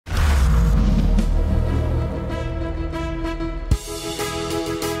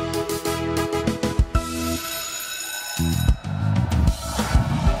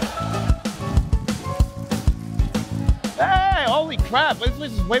crap. This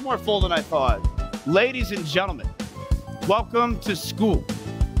place is way more full than I thought. Ladies and gentlemen, welcome to school.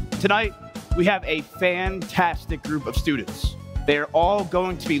 Tonight, we have a fantastic group of students. They are all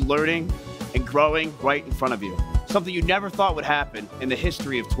going to be learning and growing right in front of you. Something you never thought would happen in the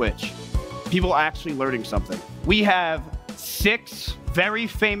history of Twitch. People actually learning something. We have 6 very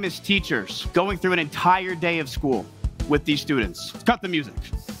famous teachers going through an entire day of school with these students. Cut the music.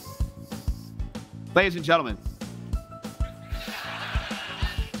 Ladies and gentlemen,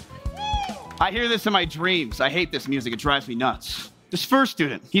 I hear this in my dreams. I hate this music. It drives me nuts. This first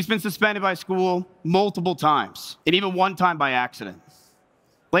student, he's been suspended by school multiple times, and even one time by accident.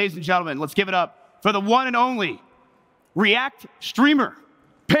 Ladies and gentlemen, let's give it up for the one and only React streamer,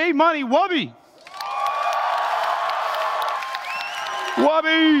 Pay Money Wubby.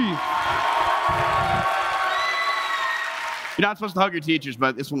 Wubby! You're not supposed to hug your teachers,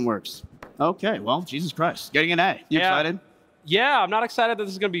 but this one works. Okay, well, Jesus Christ. Getting an A. You excited? Yeah, I'm not excited that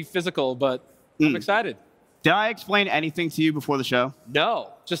this is going to be physical, but I'm excited. Did I explain anything to you before the show?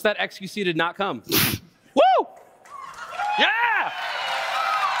 No, just that XQC did not come. Woo! Yeah!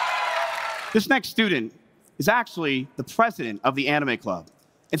 This next student is actually the president of the Anime Club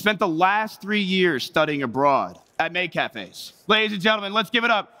and spent the last 3 years studying abroad at May Cafes. Ladies and gentlemen, let's give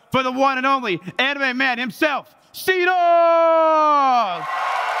it up for the one and only anime man himself, C-Dog!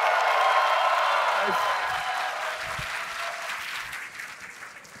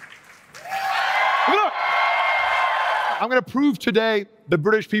 Look, I'm going to prove today the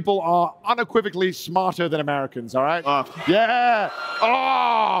British people are unequivocally smarter than Americans, all right? Yeah.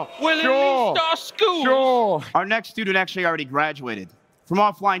 Oh, Well, sure. at least our school. Sure. Our next student actually already graduated from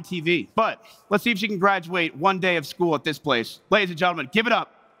offline TV. But let's see if she can graduate one day of school at this place. Ladies and gentlemen, give it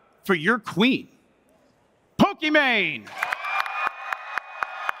up for your queen, Pokimane.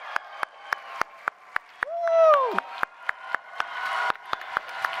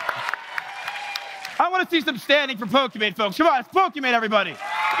 I want to see some standing for Pokimane, folks. Come on, it's Pokimane, everybody.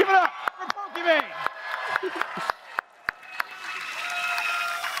 Give it up for Pokimane.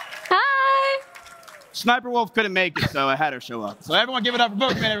 Hi. Sniper Wolf couldn't make it, so I had her show up. So everyone give it up for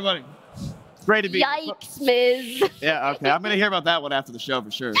Pokimane, everybody. It's great to be here. Yikes, Miz. Yeah, okay. I'm going to hear about that one after the show for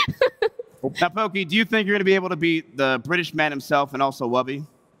sure. Now, Pokey, do you think you're going to be able to beat the British man himself and also Wubby?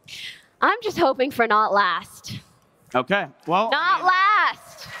 I'm just hoping for not last. Okay. Well, Not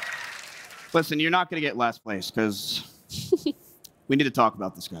last. listen, you're not going to get last place because we need to talk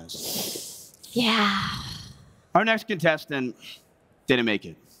about this, guys. Yeah. Our next contestant didn't make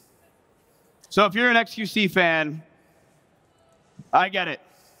it. So if you're an XQC fan, I get it.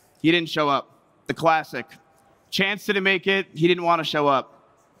 He didn't show up. The classic. Chance didn't make it. He didn't want to show up.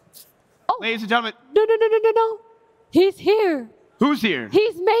 Oh. Ladies and gentlemen, No. He's here. who's here?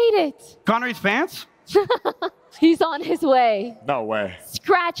 He's made it. Connery's pants? He's on his way. No way.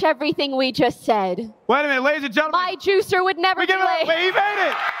 Scratch everything we just said. Wait a minute, ladies and gentlemen. My juicer would never We be give it up. late. Wait, he made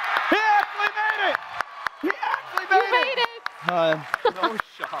it. He actually made it. He actually You made made it. No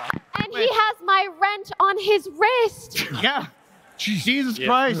shot. And he has my rent on his wrist. Yeah. Jesus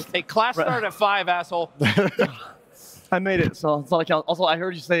Christ. Hey, class started at 5, asshole. I made it, so it's not a count. Also, I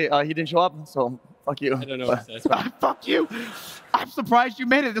heard you say he didn't show up, so fuck you. I don't know what it says. Fuck you. I'm surprised you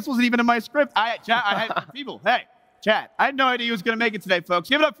made it. This wasn't even in my script. I had people. Hey, chat. I had no idea he was going to make it today, folks.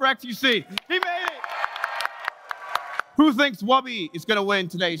 Give it up for XQC. He made it. Who thinks Wubby is going to win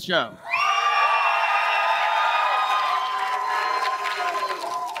today's show?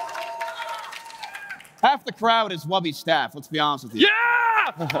 Half the crowd is Wubby's staff, let's be honest with you.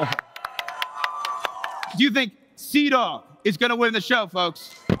 Yeah! Do you think C-Dog is going to win the show,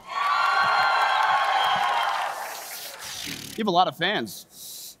 folks? You have a lot of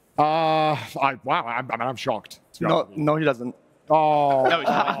fans. Wow, I'm shocked. to be honest with you. No, he doesn't. Oh. No, he's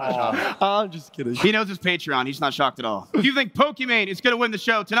not. I'm just kidding. He knows his Patreon. He's not shocked at all. Do you think Pokimane is going to win the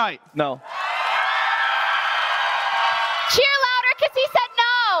show tonight? No. Cheer louder, because he said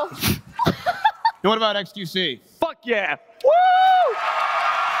no. And what about XQC? Fuck yeah.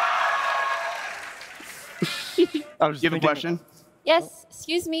 I was just You have a thinking- question? Yes,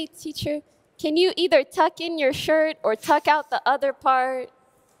 excuse me, teacher. Can you either tuck in your shirt or tuck out the other part?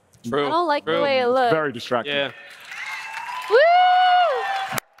 True. I don't like True. the way it looks. Very distracting. Yeah. Woo!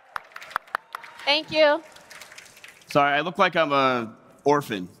 Thank you. Sorry, I look like I'm an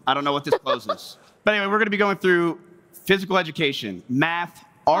orphan. I don't know what this closes. But anyway, we're going to be going through physical education, math,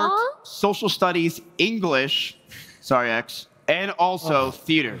 art, social studies, English, sorry, X, and also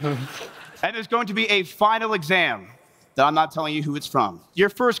theater. And there's going to be a final exam that I'm not telling you who it's from. Your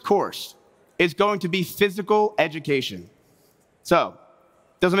first course is going to be physical education. So,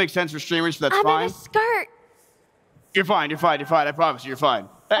 doesn't make sense for streamers, so that's I'm fine. in a skirt. You're fine. You're fine. You're fine. I promise you, you're fine.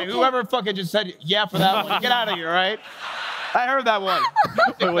 Hey, Okay. whoever fucking just said yeah for that one, get out of here, all right? I heard that one.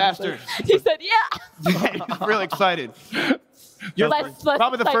 You bastard. He said, yeah. He's really excited. You're Let's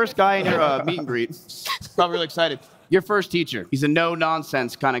probably the excited. first guy in your meet and greet. Probably really excited. Your first teacher. He's a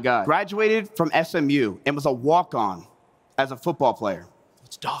no-nonsense kind of guy. Graduated from SMU and was a walk-on as a football player.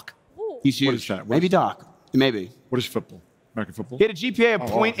 It's Doc. Ooh. He's huge. What is that? What Maybe is Doc. Maybe. What is football? American football? He had a GPA of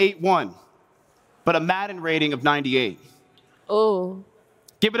 .81, but a Madden rating of 98. Oh.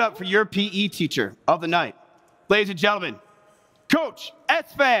 Give it up for your PE teacher of the night. Ladies and gentlemen, Coach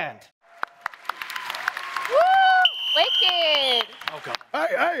S-Band. Woo! Wicked.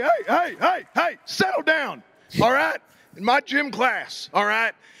 Hey, settle down, all right? In my gym class, all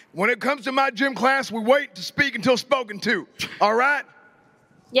right? When it comes to my gym class, we wait to speak until spoken to, all right?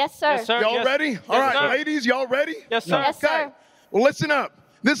 Yes, sir. Yes, sir. Y'all Yes. ready? All Yes, right, sir. ladies, y'all ready? Yes, sir. Yes, Okay. sir. Well, listen up.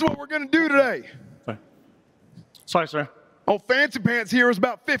 This is what we're going to do today. Sorry, sir. Oh, Fancy Pants here is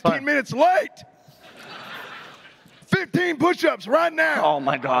about 15 minutes late. 15 push-ups right now. Oh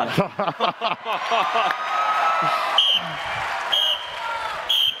my God.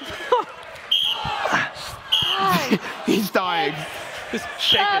 He's dying. He's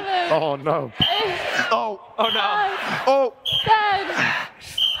shaking. 7, Oh, no. 8, Oh, Oh, no. 9, oh. 10,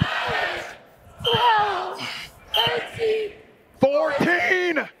 12, 13.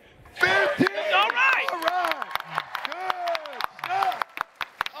 14, 15. All right. All right. Good stuff.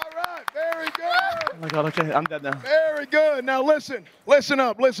 All right, very good. Oh my God. Okay, I'm dead now. Very good. Now listen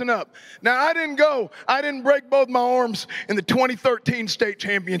up. Now I didn't break both my arms in the 2013 state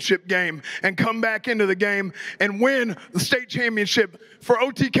championship game and come back into the game and win the state championship for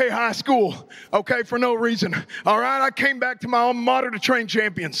OTK High School, okay, for no reason. All right, I came back to my alma mater to train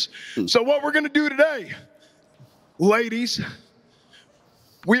champions. So what we're gonna do today, ladies,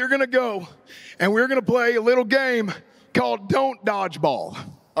 we are gonna go and we're gonna play a little game called Don't Dodgeball,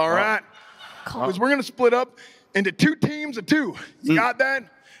 all right? Because we're gonna split up into 2 teams of 2. You got that?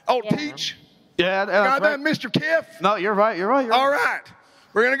 Oh, Yeah. Teach? Yeah, Got that's that, right. Mr. Kiff? No, you're right. You're right. All right.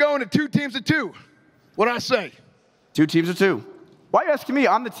 We're going to go into 2 teams of 2. What'd I say? 2 teams of 2. Why are you asking me?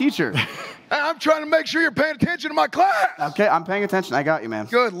 I'm the teacher. I'm trying to make sure you're paying attention to my class. Okay, I'm paying attention. I got you, man.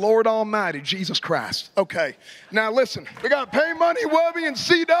 Good Lord Almighty, Jesus Christ. Okay. Now listen, we got Pay Money, Wubby, and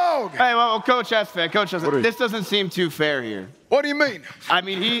C-Dog. Hey, well, Coach S-Fan, Coach S-Fan, What is- this doesn't seem too fair here. What do you mean? I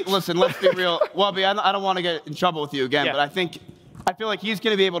mean, listen, let's be real. Wubby, I don't want to get in trouble with you again, Yeah. but I feel like he's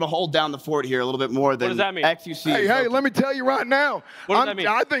going to be able to hold down the fort here a little bit more than does that mean? XUC. Hey, let me tell you right now. What does that mean?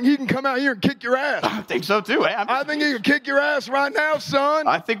 I think he can come out here and kick your ass. I think so too. Hey, I think he can kick your ass right now, son.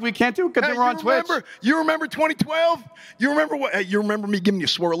 I think we can't do it because Hey, we're on Twitch. You remember 2012? You remember what? Hey, you remember me giving you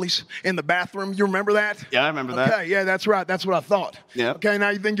swirlies in the bathroom? You remember that? Yeah, I remember that. Okay, yeah, that's right. That's what I thought. Yeah. Okay, now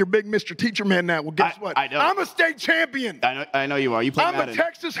you think you're big Mr. Teacher Man now. Well, guess what? I don't. I'm a state champion. I know you are. You play I'm a Madden.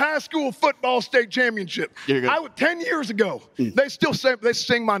 Texas high school football state championship. You're good. 10 years ago. They still say they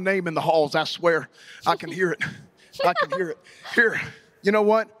sing my name in the halls. I swear, I can hear it. I can hear it. Here, you know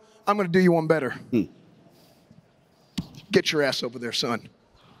what? I'm gonna do you one better. Get your ass over there, son.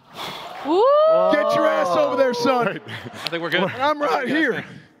 Woo! Get your ass over there, son. I think we're good. I'm right here.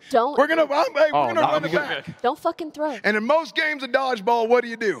 Don't We're gonna run it no, back. don't fucking throw. And in most games of dodgeball, what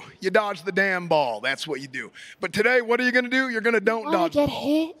do? You dodge the damn ball. That's what you do. But today, what are you gonna do? You're gonna don't Wanna dodge the get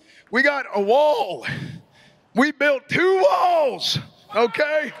ball. hit? We got a wall. We built 2 walls.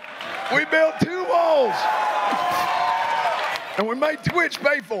 Okay? We built 2 walls. And we made Twitch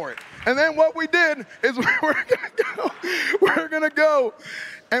pay for it. And then what we did is we're gonna go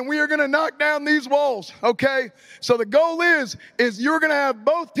and we are gonna knock down these walls, okay? So the goal is you're gonna have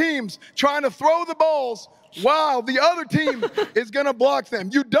both teams trying to throw the balls while the other team is gonna block them.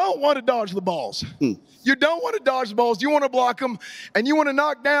 You don't want to dodge the balls. You don't want to dodge the balls. You want to block them, and you want to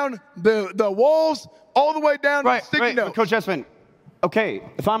knock down the walls all the way down to the sticky notes. Coach S-Fan, okay,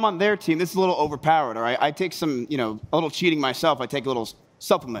 if I'm on their team, this is a little overpowered, all right? I take some, a little cheating myself. I take little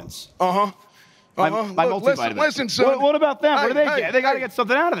supplements. Uh-huh. My Look, multivitamin. listen, son. What about them? What do they Hey, get? They got to hey. get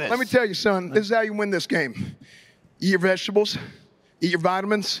something out of this. Let me tell you, son, this is how you win this game. Eat your vegetables, eat your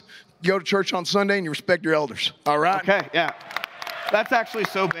vitamins, go to church on Sunday, and you respect your elders. All right? Okay, yeah. That's actually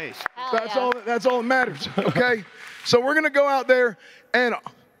so base. Hell That's yeah. all that matters. Okay? So we're gonna go out there and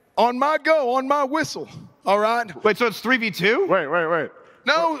on my whistle, all right? Wait, so it's 3v2? Wait.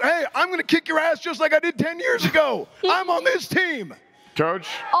 No, hey, I'm gonna kick your ass just like I did 10 years ago. I'm on this team. Coach,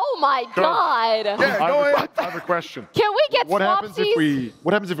 Oh my God. Yeah, I go have, ahead. I have a question. Can we get What happens swapsies?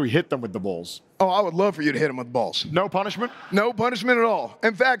 what happens if we hit them with the balls? Oh, I would love for you to hit him with balls. No punishment? No punishment at all.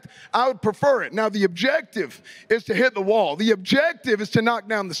 In fact, I would prefer it. Now, the objective is to hit the wall. The objective is to knock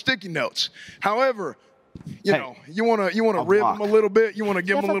down the sticky notes. However, You Hey, know, you wanna I'll rib block. them a little bit. You wanna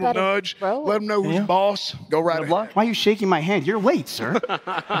give You them a have little a better nudge. throw? Let them know who's boss. Go right ahead. block? Why are you shaking my hand? You're late, sir.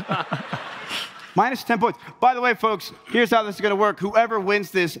 Minus 10 points. By the way, folks, here's how this is going to work. Whoever wins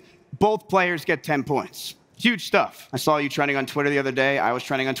this, both players get 10 points. Huge stuff. I saw you trending on Twitter the other day. I was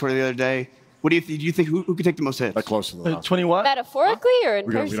trending on Twitter the other day. What do you think? Who could take the most hits? That close to the house. 20 what? Metaphorically or in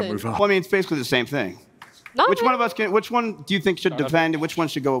We gotta person? move on. Well, I mean, it's basically the same thing. No, Which no. one of us can? Which one do you think should defend, and which one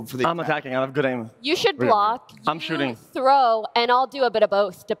should go for the? I'm attacking. I have good aim. You should block. I'm you shooting. Throw, and I'll do a bit of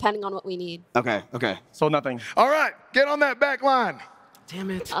both, depending on what we need. Okay. Okay. So nothing. All right, get on that back line. Damn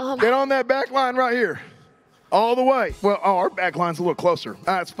it. Get on that back line right here. All the way. Well, our back line's a little closer.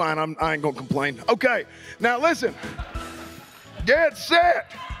 That's fine. I ain't gonna complain. Okay, now listen. Get set.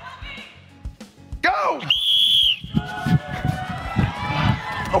 Go.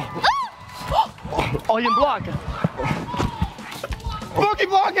 Oh, you can block. Boogie,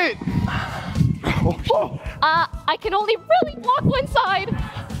 block it! I can only really block one side.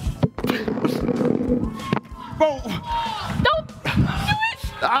 Whoa! Don't do it.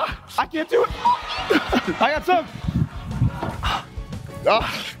 I can't do it. I got some.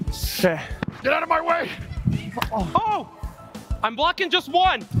 Okay. Get out of my way! Oh! I'm blocking just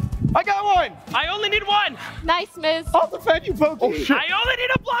one. I got one. I only need one. Nice, Miz. I'll defend you, Pokey. Oh, shit. I only need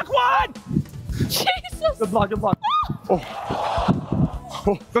to block one. Jesus. Good block. Good block.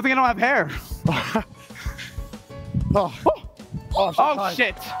 Good thing I don't have hair. Oh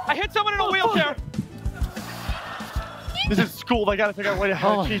shit! I hit someone in a wheelchair. This is school. I gotta figure out a way to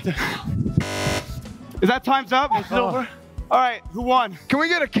how to cheat. Is that time's up? It's over. All right, who won? Can we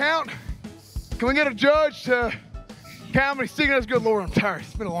get a count? Can we get a judge to count me? Speaking as good Lord, I'm tired.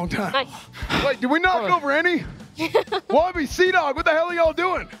 It's been a long time. Nice. Wait, did we knock over any? Wallaby, Sea-Dog, what the hell are y'all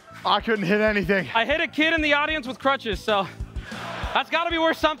doing? I couldn't hit anything. I hit a kid in the audience with crutches, so that's got to be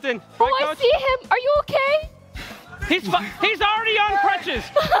worth something. Oh, Right, I Coach? see him. Are you okay? He's already on crutches.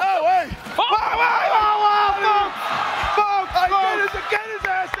 Oh, hey! Get Get his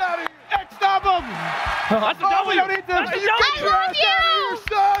ass out of here! Stop him! That's a Oh, we W. don't need them. That's a You W. get your ass out of here,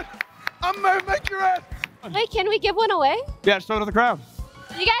 son! I'm gonna make your ass. Wait, can we give one away? Yeah, just throw it to the crowd.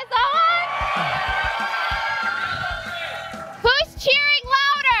 You guys saw one? Who's cheering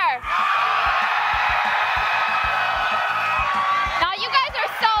louder? Now you guys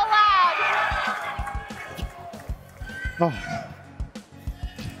are so loud.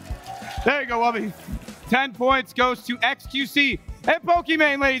 There you go, Wubby. 10 points goes to XQC and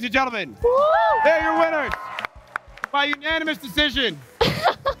Pokimane, ladies and gentlemen. They're your winners by unanimous decision.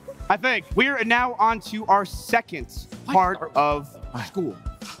 I think we are now on to our second part of school.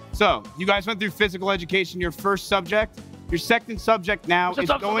 So you guys went through physical education, your first subject. Your second subject now is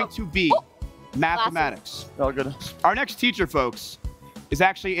going to be mathematics. Oh, good. Our next teacher, folks, is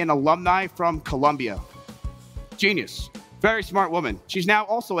actually an alumni from Columbia. Genius. Very smart woman. She's now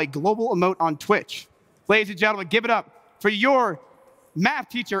also a global emote on Twitch. Ladies and gentlemen, give it up for your math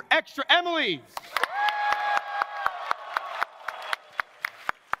teacher, Extra Emily.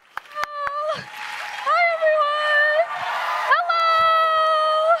 Hi, everyone. Hello.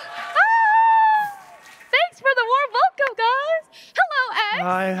 Thanks for the warm welcome, guys. Hello, X.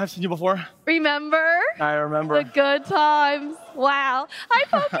 I have seen you before. Remember? I remember. The good times. Wow. Hi,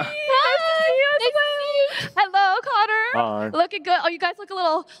 Pokey. Nice to see you. Nice to see you. Hello, Connor. Hi. Looking good. Oh, you guys look a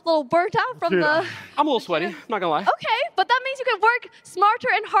little burnt out from Dude. the. I'm a little sweaty. I'm not gonna lie. Okay, but that means you can work smarter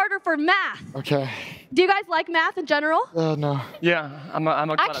and harder for math. Okay. Do you guys like math in general? No. Yeah, I'm a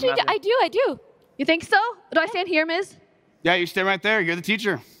good Actually, at math. I do. You think so? Do I stand here, Miz? Yeah, you stay right there. You're the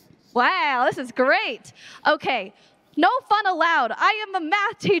teacher. Wow, this is great. Okay, no fun allowed. I am a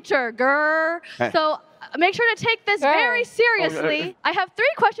math teacher, grr. Hey. So make sure to take this very seriously. I have 3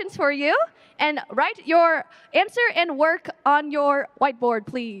 questions for you, and write your answer and work on your whiteboard,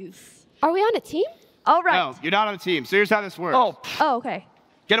 please. Are we on a team? All right. No, you're not on a team. So here's how this works. Oh, Oh, okay.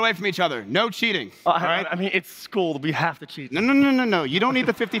 Get away from each other. No cheating. All right? I mean, it's school. We have to cheat. No. You don't need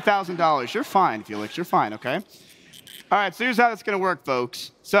the $50,000. You're fine, Felix. You're fine, okay? All right, so here's how it's going to work,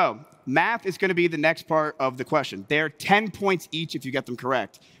 folks. So math is going to be the next part of the question. They're 10 points each if you get them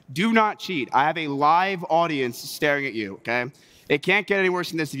correct. Do not cheat. I have a live audience staring at you, okay? It can't get any worse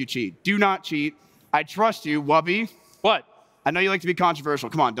than this if you cheat. Do not cheat. I trust you, Wubby. What? I know you like to be controversial.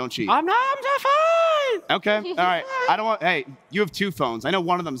 Come on, don't cheat. I'm fine. Okay, all right. I don't want, hey, you have 2 phones. I know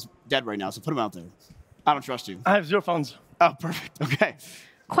one of them's dead right now, so put them out there. I don't trust you. I have 0 phones. Oh, perfect, okay.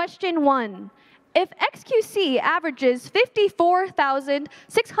 Question 1. If XQC averages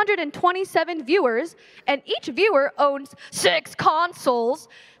 54,627 viewers, and each viewer owns 6 consoles,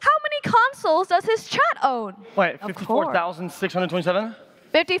 how many consoles does his chat own? Wait, Of 54,627?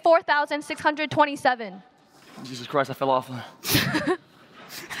 54,627. Jesus Christ, I fell off.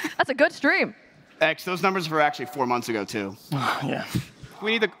 That's a good stream. X, those numbers were actually 4 months ago, too. Yeah.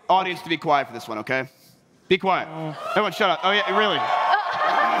 We need the audience to be quiet for this one, okay? Be quiet. Everyone, shut up. Oh, yeah, really?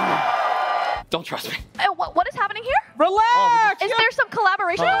 Don't trust me. What is happening here? Relax. Is there some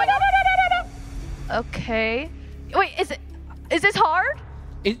collaboration going on? Okay. Wait, is this hard?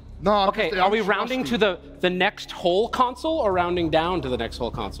 No. Okay, are we rounding to the next whole console or rounding down to the next whole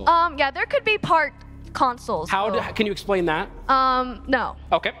console? Yeah, there could be part consoles. Can you explain that? No.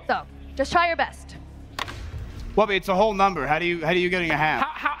 Okay. So, just try your best. Whoopi, it's a whole number. How do you getting a half?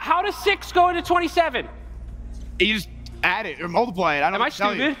 How does 6 go into 27? You just add it or multiply it. I don't know Am I what to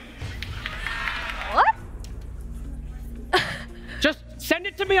tell you. stupid? What? Just send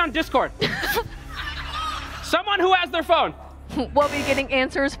it to me on Discord. Someone who has their phone. We'll be getting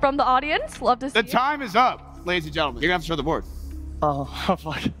answers from the audience. Love to see The time is up, ladies and gentlemen. You're gonna have to show the board. Oh,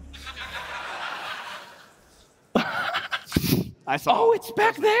 fuck. I saw. Oh, it's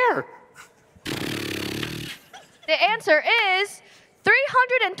back there. The answer is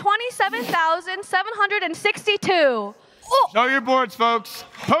 327,762. Oh. Show your boards, folks.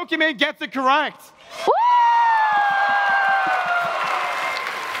 Pokemon gets it correct. Woo!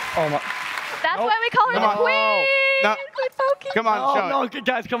 Oh my. That's why we call her Come the on. queen. No. Queen Pokey. Come on, show No, it.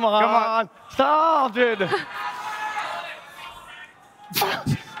 guys, come on. Come on. Stop, dude.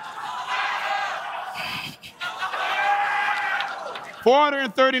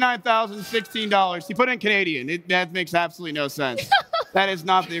 $439,016. He put in Canadian. That makes absolutely no sense. That is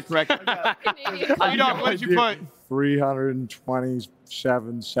not the correct. You don't. What did you put?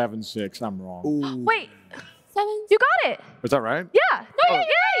 327.76. I'm wrong. Wait. 7. You got it. Is that right? Yeah. No, yeah.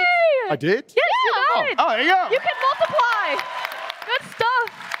 I did? Yes, you got it. Oh, there you go. You can multiply. Good stuff.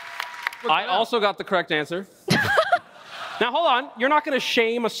 I also got the correct answer. Now, hold on. You're not going to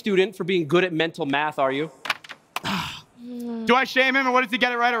shame a student for being good at mental math, are you? Do I shame him, or what, does he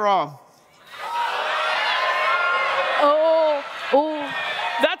get it right or wrong? Oh.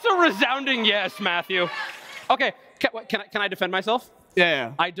 That's a resounding yes, Matthew. Okay, can I defend myself?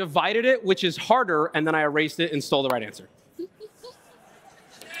 Yeah. I divided it, which is harder, and then I erased it and stole the right answer.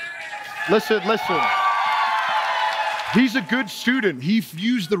 Listen. He's a good student. He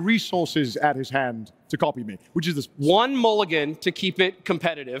used the resources at his hand to copy me, which is this. One mulligan to keep it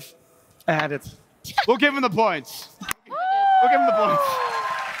competitive. Add it. We'll give him the points. We'll give him the points.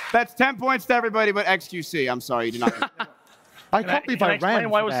 That's 10 points to everybody but XQC. I'm sorry, you did not. I copied Can I by explain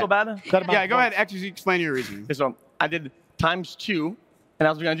random. why it was so bad? Yeah, go ahead. XQC, explain your reasoning. Okay, so I did ×2, and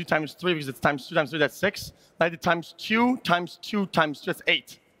I was going to do ×3 because it's ×2 ×3, that's 6. But I did ×2 ×2 ×2, that's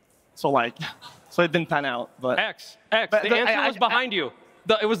 8. So so it didn't pan out. But X. The answer was behind you.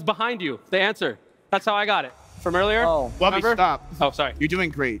 It was behind you, the answer. That's how I got it. From earlier? Oh. Whoopi, stop. Oh, sorry. You're doing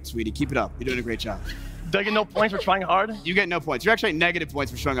great, sweetie. Keep it up. You're doing a great job. Do I get no points for trying hard? You get no points. You're actually negative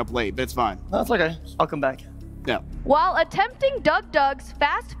points for showing up late, but it's fine. No, that's okay. I'll come back. Yeah. While attempting Doug's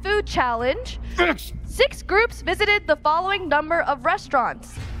fast food challenge, 6 groups visited the following number of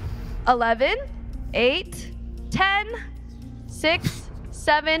restaurants: 11, 8, 10, 6,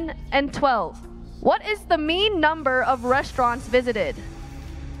 7, and 12. What is the mean number of restaurants visited?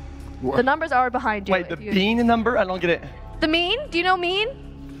 What? The numbers are behind you. Wait, the bean number? I don't get it. The mean? Do you know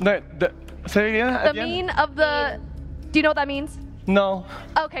mean? No, say it again. The mean of the. Do you know what that means? No.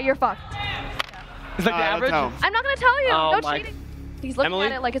 Okay, you're fucked. It's like the average? No. I'm not gonna tell you. Oh, No my- cheating. He's looking Emily?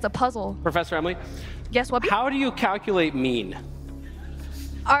 at it like it's a puzzle. Professor Emily, Yes, Whoopi? how do you calculate mean?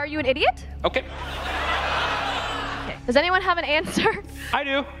 Are you an idiot? Okay. Okay. Does anyone have an answer? I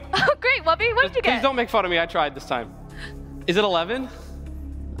do. Oh, great, Whoopi. What did you Please get? don't make fun of me. I tried this time. Is it 11?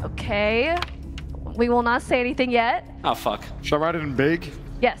 Okay. We will not say anything yet. Oh, fuck. Should I write it in big?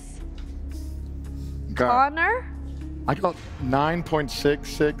 Yes. Okay. Connor? I got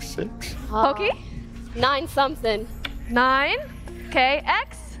 9.666. Pokey? 9 something. 9. Okay.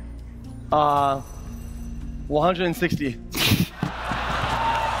 X? 160.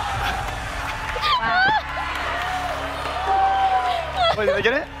 Wait, did I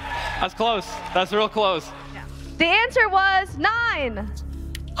get it? That's close. That's real close. The answer was 9.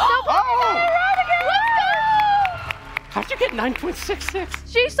 How'd you get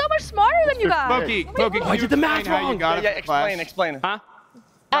 9.66? She's so much smarter than you guys. Pokey, can I you did the math explain how you wrong. got it Yeah, for class? explain. Huh?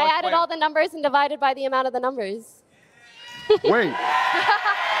 I added all the numbers and divided by the amount of the numbers. Wait.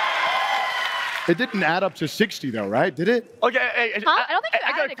 It didn't add up to 60 though, right? Did it? Okay, I don't think you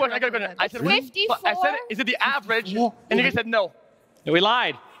I got added a it question. correctly. I said, 54? I said, is it the average? 54? And you guys said no. We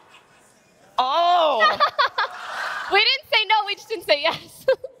lied. Oh! We didn't say no, we just didn't say yes.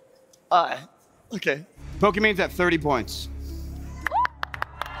 Okay. Pokemon's at 30 points.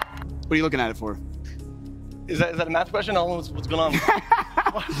 What are you looking at it for? Is that a math question? I don't know what's going on.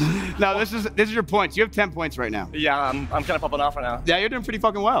 No, this is your points. You have 10 points right now. Yeah, I'm kind of popping off right now. Yeah, you're doing pretty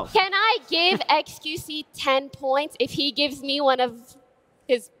fucking well. Can I give XQC 10 points if he gives me one of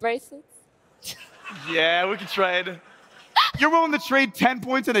his bracelets? Yeah, we could trade. You're willing to trade 10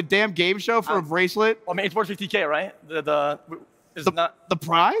 points in a damn game show for a bracelet? I mean, it's worth 50K, right? The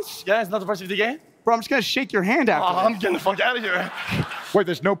prize? Yeah, it's not the first 50K? Bro, I'm just gonna shake your hand after I'm getting the fuck out of here. Wait,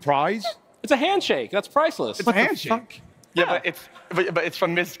 there's no prize? It's a handshake. That's priceless. It's a handshake. Yeah, but it's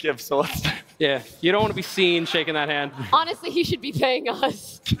from Mizkif, so it's... Yeah, you don't want to be seen shaking that hand. Honestly, he should be paying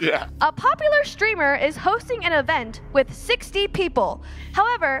us. Yeah. A popular streamer is hosting an event with 60 people.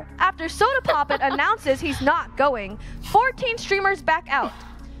 However, after Soda Poppet announces he's not going, 14 streamers back out.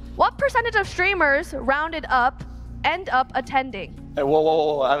 What percentage of streamers rounded up end up attending? Hey,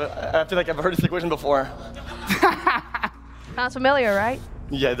 whoa. I feel like I've heard this equation before. Sounds familiar, right?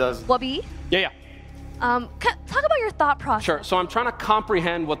 Yeah, it does. Wubby? Yeah. Talk about your thought process. Sure. So I'm trying to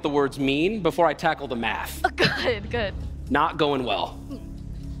comprehend what the words mean before I tackle the math. Good. Not going well.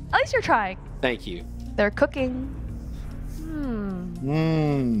 At least you're trying. Thank you. They're cooking.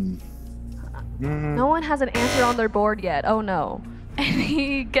 No one has an answer on their board yet. Oh no.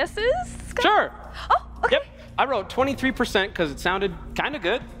 Any guesses? Scott? Sure. Oh, okay. Yep. I wrote 23% because it sounded kind of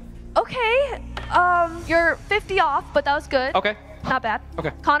good. Okay. You're 50 off, but that was good. Okay. Not bad.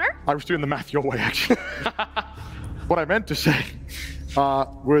 Okay. Connor? I was doing the math your way, actually. What I meant to say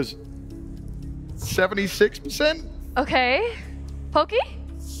was 76%. Okay. Pokey?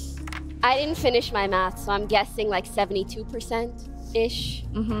 I didn't finish my math, so I'm guessing like 72%-ish.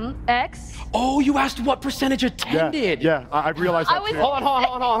 X? Oh, you asked what percentage attended. Yeah, I realized that too. Hold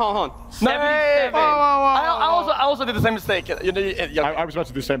on. 77. I also did the same mistake. I was about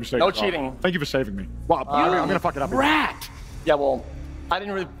to do the same mistake. No as well. cheating. Thank you for saving me. Well, I'm going to fuck it up. Rat. Yeah, well, I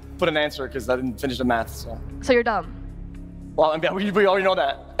didn't really put an answer because I didn't finish the math, so. So you're dumb. Well, I mean, we already know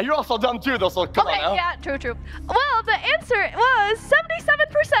that. And you're also dumb too, though, so come on now. Yeah, true. Well, the answer was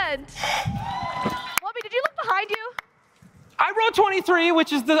 77%. Wubby, did you look behind you? I wrote 23,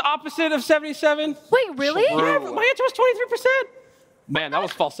 which is the opposite of 77. Wait, really? Yeah, my answer was 23%. Man, that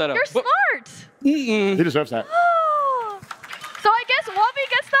was falsetto. You're smart. He deserves that. So I guess Wubby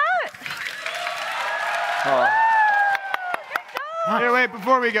gets that? Here, wait,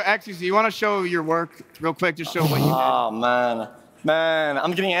 before we go, XQC, you want to show your work real quick? Just show what you did. Oh, man, I'm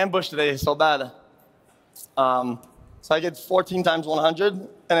getting ambushed today so bad. So I get 14 times 100 and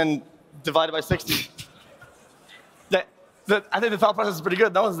then divided by 60. I think the thought process is pretty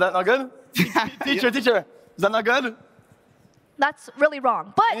good. No, is that not good? Teacher, is that not good? That's really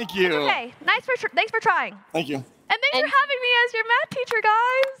wrong, but Thank you. it's okay. Thanks for trying. Thank you. And thanks for having me as your math teacher,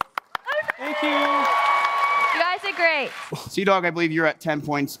 guys. Thank you. You guys did great. Sea-Dog, I believe you're at 10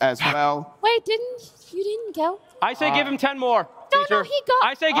 points as well. Wait, you didn't go? I say give him 10 more, No, teacher. he got.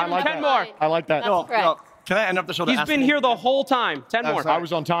 I say give him 10 more. I like that. That's correct. Can I end up the show? He's been here the whole time. 10 more. sorry. I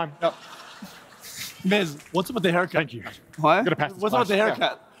was on time. No. Miz, what's up with the haircut? Thank you. What? I'm going to pass this What's up with the class.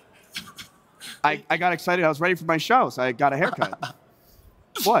 haircut? I got excited. I was ready for my show, so I got a haircut.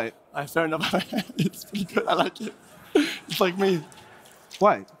 What? Fair enough. It's pretty good. I like it. It's like me.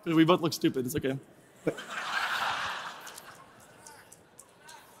 What? We both look stupid. It's okay.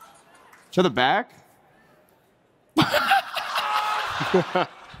 To the back?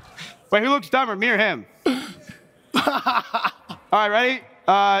 Wait, who looks dumber, me or him? All right, ready?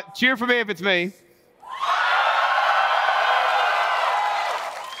 Cheer for me if it's me.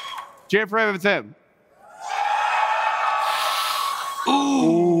 Cheer for him if it's him.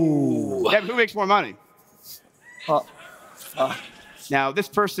 Ooh. Yeah, but who makes more money? Now, this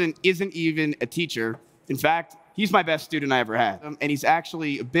person isn't even a teacher. In fact, he's my best student I ever had. And he's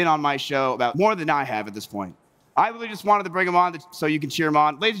actually been on my show about more than I have at this point. I really just wanted to bring him on so you can cheer him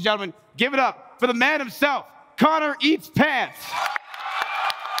on. Ladies and gentlemen, give it up for the man himself, Connor Eats Pants.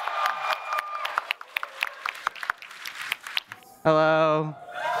 Hello.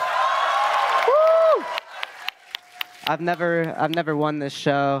 Woo! I've never won this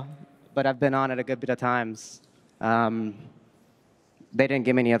show, but I've been on it a good bit of times. They didn't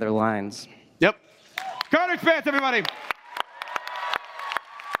give me any other lines. Yep. Connor Eats Pants, everybody.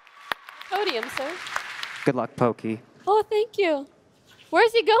 Podium, sir. Good luck, Pokey. Oh, thank you.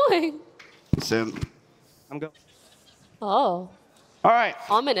 Where's he going? Sim. I'm going. Oh, All right.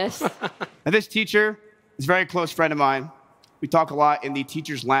 ominous. Now, this teacher is a very close friend of mine. We talk a lot in the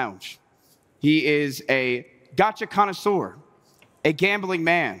teacher's lounge. He is a gotcha connoisseur, a gambling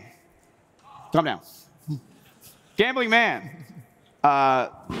man. Calm down. Gambling man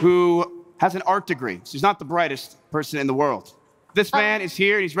who has an art degree. So he's not the brightest person in the world. This man is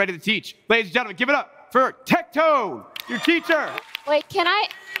here and he's ready to teach. Ladies and gentlemen, give it up for Tectone, your teacher. Wait, can I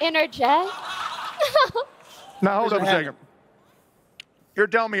interject? Now, hold up a second. You're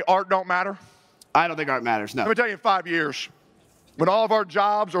telling me art don't matter? I don't think art matters, no. Let me tell you, in 5 years, when all of our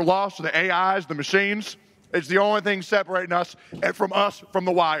jobs are lost to the AIs, the machines, it's the only thing separating us from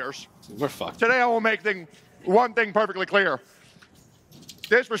the wires. We're fucked. Today, I will make one thing perfectly clear.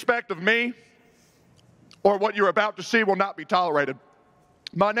 Disrespect of me or what you're about to see will not be tolerated.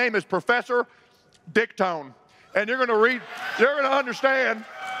 My name is Professor Dictone, and you're going to understand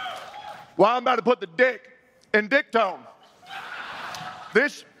why I'm about to put the dick in Dictone.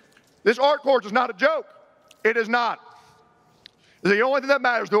 This art course is not a joke. It is not. The only thing that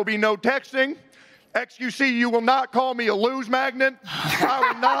matters, there will be no texting. XQC, you will not call me a lose magnet.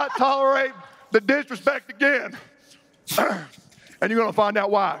 I will not tolerate the disrespect again. And you're going to find out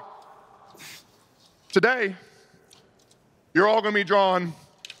why. Today, you're all going to be drawing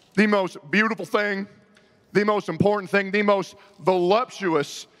the most beautiful thing, the most important thing, the most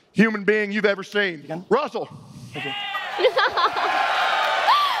voluptuous human being you've ever seen. Again? Russell. Okay.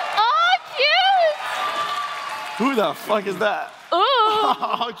 Oh, cute! Who the fuck is that? Ooh!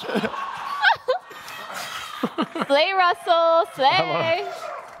 Okay. Slay, Russell, slay!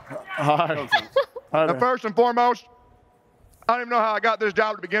 Hi. And first and foremost, I don't even know how I got this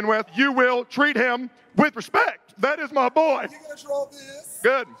job to begin with. You will treat him with respect. That is my boy. You gonna draw this?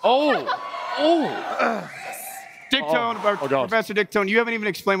 Good. Dictone, Professor Dictone, you haven't even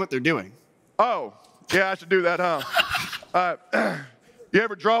explained what they're doing. Oh, yeah, I should do that, huh? You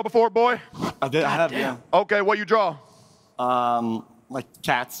ever draw before, boy? I have, yeah. Okay, what you draw? Like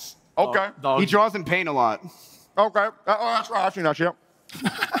cats. Okay. Dogs. He draws in paint a lot. Okay. Oh, that's right. I've seen that shit.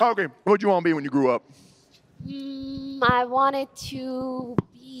 Okay. What'd you want to be when you grew up? I wanted to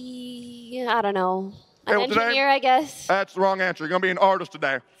be, I don't know, an Well, today, engineer, I guess. That's the wrong answer. You're going to be an artist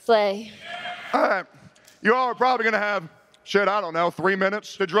today. Slay. All right. You all are probably going to have, shit, I don't know, 3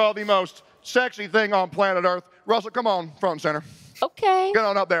 minutes to draw the most sexy thing on planet Earth. Russell, come on, front and center. Okay. Get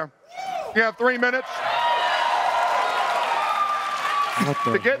on up there. You have 3 minutes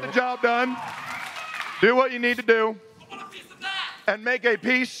to get the job done, do what you need to do, and make a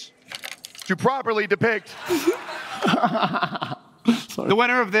piece to properly depict. The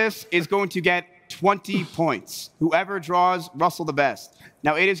winner of this is going to get 20 points. Whoever draws Russell the best.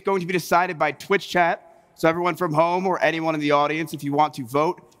 Now, it is going to be decided by Twitch chat. So everyone from home or anyone in the audience, if you want to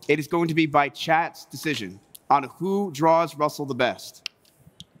vote, it is going to be by chat's decision on who draws Russell the best.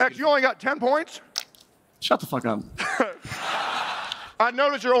 X, you only got 10 points? Shut the fuck up. I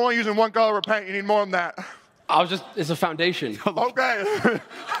noticed you're only using one color of paint. You need more than that. It's a foundation. Okay.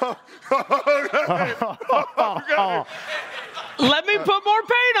 Okay. Let me put more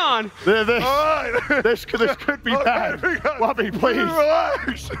paint on. All right. This could be bad. Wubby, please.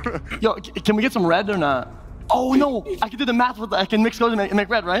 Relax. Yo, can we get some red or not? Oh no, I can do the math with that. I can mix colors and make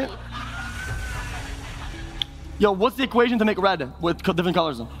red, right? Yo, what's the equation to make red with different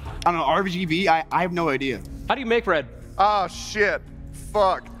colors? I don't know, RGB? I have no idea. How do you make red? Oh, shit.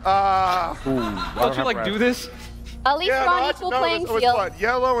 Fuck. Don't you like do this? At least we're on equal playing field. What?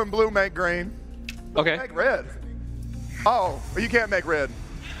 Yellow and blue make green. Okay. Make red. Oh, you can't make red.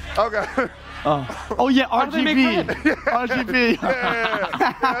 Okay. Oh yeah, RGB. RGB.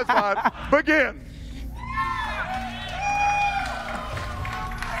 Yeah, that's fine. Begin.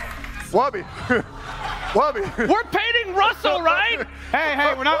 Wubby. Wubby. We're painting Russell, right? Hey,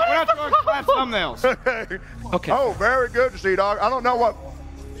 we're not throwing flat thumbnails. Okay. Oh, very good, Sea Dog. I don't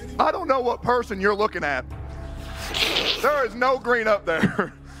know what person you're looking at. There is no green up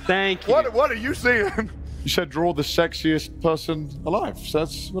there. Thank you. What are you seeing? You said draw the sexiest person alive, so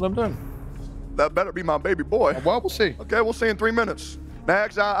that's what I'm doing. That better be my baby boy. Well, we'll see. Okay, we'll see in 3 minutes.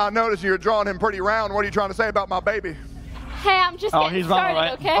 Next, I noticed you're drawing him pretty round. What are you trying to say about my baby? Hey, I'm just getting started,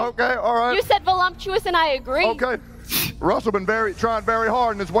 right. okay? Okay, all right. You said voluptuous and I agree. Okay. Russell been trying very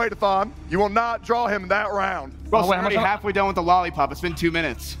hard in his weight-a-thon. You will not draw him that round. Russell, we're already halfway done with the lollipop. It's been 2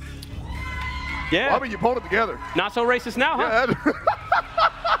 minutes. Yeah. Wubby, you pulled it together. Not so racist now, huh?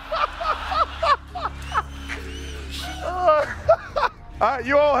 Yeah, all right,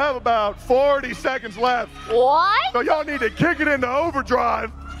 you all have about 40 seconds left. What? So y'all need to kick it into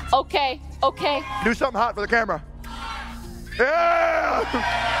overdrive. Okay, okay. Do something hot for the camera. Yeah!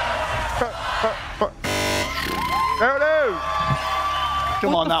 There it is.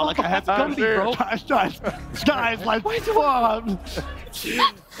 Come on now, like I have to come to you, bro. Guys, like, fun.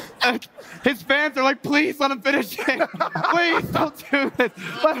 His fans are like, please let him finish it. Please don't do this.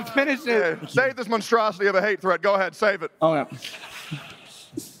 Let him finish it. Yeah, save this monstrosity of a hate threat. Go ahead, save it. Oh yeah.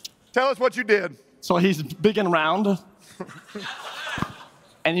 Tell us what you did. So he's big and round.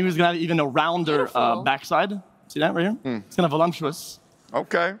 And he was gonna have even a rounder backside. See that right here? It's kind of voluptuous.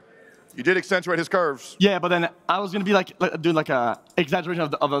 Okay. You did accentuate his curves. Yeah, but then I was gonna be like doing like a exaggeration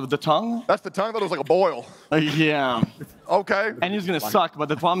of the tongue. That's the tongue that was like a boil. Yeah. Okay. And he's gonna suck, but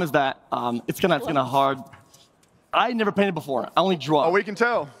the problem is that it's gonna hard. I never painted before. I only draw. Oh, we can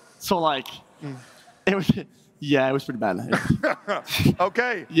tell. So like, it was pretty bad.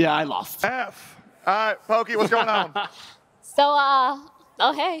 Okay. Yeah, I lost. F. All right, Pokey, what's going on? So,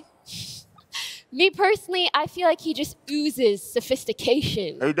 oh, hey. Me personally, I feel like he just oozes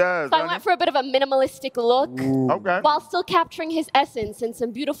sophistication. He does. So I went for a bit of a minimalistic look Okay. while still capturing his essence and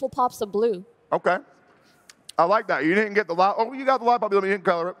some beautiful pops of blue. Okay. I like that. You didn't get the light. Oh, you got the light bulb, but you didn't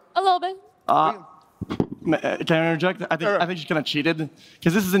color it. A little bit. Can I interject? I think she kind of cheated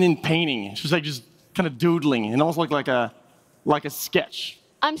because this isn't in painting. She was like just kind of doodling. It almost looked like a sketch.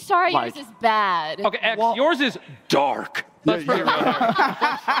 I'm sorry, Like- yours is bad. Okay, X, yours is dark. Let's put it right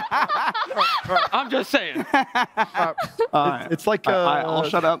here. I'm just saying. It's like I'll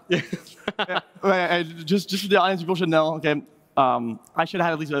shut up. Just for the audience, people should know. Okay, I should have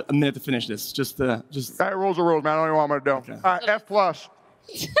had at least a minute to finish this. That rules are rules, man. I don't know what I'm gonna do. Okay. All right, F plus.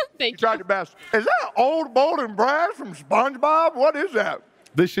 Thank You tried your best. Is that old bold and brass from SpongeBob? What is that?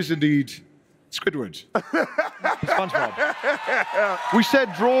 This is indeed Squidward. SpongeBob. We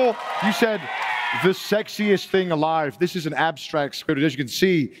said draw. You said the sexiest thing alive. This is an abstract Squidward. As you can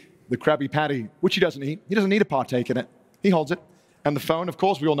see, the Krabby Patty, which he doesn't eat. He doesn't need to partake in it. He holds it. And the phone, of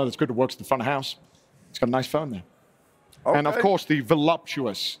course, we all know that Squidward works at the front of the house. He's got a nice phone there. Okay. And of course, the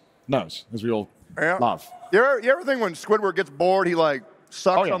voluptuous nose, as we all love. You ever think when Squidward gets bored, he like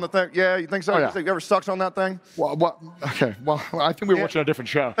sucks yeah. on the thing? Yeah, you think so? Oh, yeah. You ever sucks on that thing? Well, okay. Well, I think we were watching a different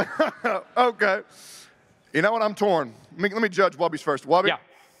show. Okay. You know what? I'm torn. Let me judge Wubby's first. Wubby, Yeah.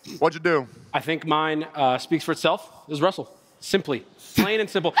 what'd you do? I think mine speaks for itself. It was Russell. Simply. Plain and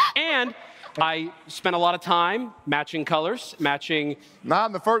simple. And I spent a lot of time matching colors, matching... Not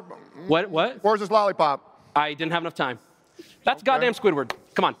in the first... What? Where's this lollipop? I didn't have enough time. That's goddamn Squidward.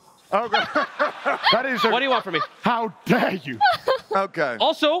 Come on. Okay. That is What do you want from me? How dare you? Okay.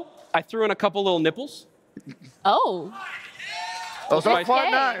 Also, I threw in a couple little nipples. Oh. Those are spice. quite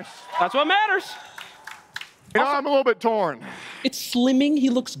Okay. nice. That's what matters. You know, I'm a little bit torn. It's slimming. He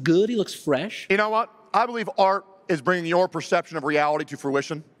looks good. He looks fresh. You know what? I believe art is bringing your perception of reality to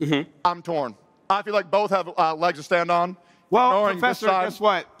fruition. I'm torn. I feel like both have legs to stand on. Well, Knowing this Professor, side- guess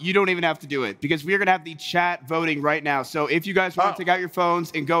what? You don't even have to do it because we're going to have the chat voting right now. So if you guys want to take out your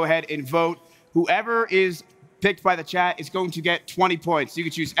phones and go ahead and vote, whoever is picked by the chat is going to get 20 points. You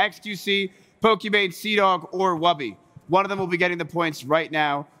can choose XQC, Pokimane, Sea-Dog, or Wubby. One of them will be getting the points right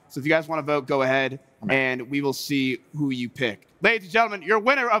now. So if you guys want to vote, go ahead, and we will see who you pick. Ladies and gentlemen, your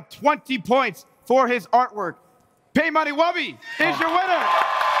winner of 20 points for his artwork, Pay Money Wubby, is your winner.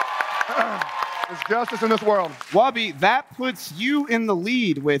 There's justice in this world. Wubby, that puts you in the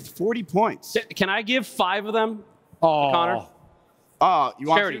lead with 40 points. Can I give 5 of them to Connor? You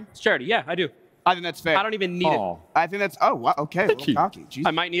want Charity. to? It's charity. Yeah, I do. I think that's fair. I don't even need it. I think that's, wow, okay, a little cocky. Jeez.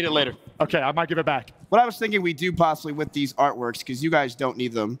 I might need it later. Okay, I might give it back. What I was thinking we do possibly with these artworks, because you guys don't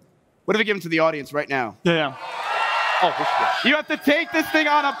need them, what if we give them to the audience right now? Yeah. Oh, You have to take this thing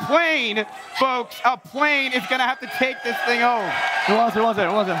on a plane, folks. A plane is going to have to take this thing home. Who wants it?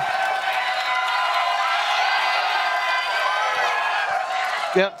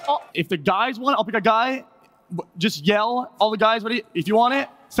 Yeah. If the guys want it, I'll pick a guy. Just yell, all the guys ready? If you want it,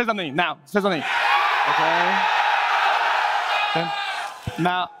 say something now. Say something. Okay.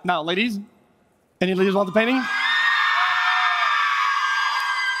 Now, ladies. Any ladies want the painting?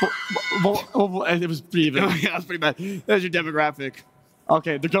 It was pretty even. Yeah, that's pretty bad. That's your demographic.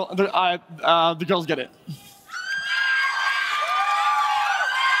 Okay, the girls get it.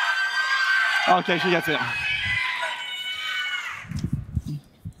 Okay, she gets it.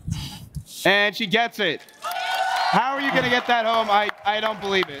 And she gets it. How are you going to get that home? I don't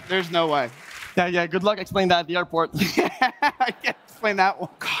believe it. There's no way. Yeah, good luck explaining that at the airport. I can't explain that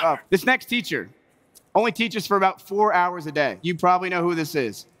one. This next teacher only teaches for about 4 hours a day. You probably know who this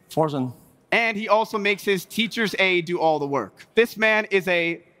is. Forzen. And he also makes his teacher's aide do all the work. This man is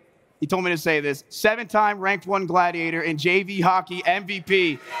he told me to say this, 7-time ranked 1 gladiator and JV hockey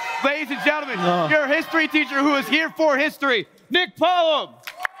MVP. Ladies and gentlemen, your history teacher who is here for history, Nick Pollum.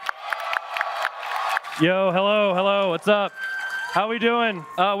 Yo, hello, what's up? How we doing?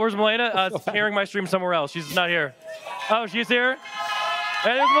 Where's Milena? Hearing my stream somewhere else. She's not here. Oh, she's here?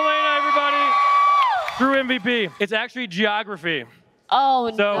 Hey, there's Milena, everybody. True MVP. It's actually geography. Oh,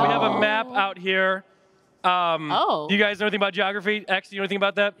 no. So we have a map out here. Do you guys know anything about geography? X, do you know anything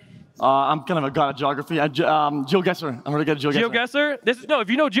about that? I'm kind of a god of geography. GeoGuessr. I'm really good at GeoGuessr. GeoGuessr? No, if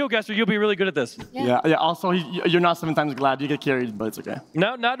you know GeoGuessr, you'll be really good at this. Yeah. Also, you're not 7 times glad. You get carried, but it's okay.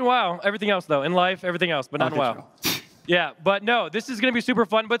 No, not in WoW. Everything else, though. In life, everything else, but not in WoW. Yeah, but no, this is going to be super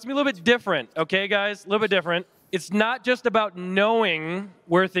fun, but it's going to be a little bit different, okay, guys? A little bit different. It's not just about knowing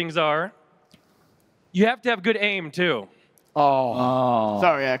where things are. You have to have good aim, too.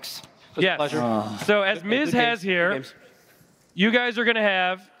 Sorry, X. Yes. Pleasure. So as Miz has here, you guys are going to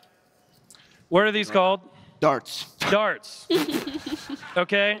have, what are these called? Darts. Darts.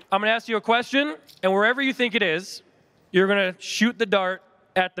 Okay, I'm going to ask you a question, and wherever you think it is, you're going to shoot the dart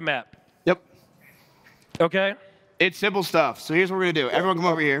at the map. Yep. Okay? It's simple stuff. So here's what we're going to do. Everyone come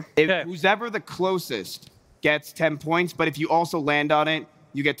over here. Who's ever the closest gets 10 points, but if you also land on it,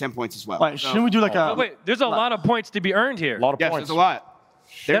 you get 10 points as well. Wait, shouldn't we do like a... Wait, there's a lot of points to be earned here. A lot of yes, points. there's a lot.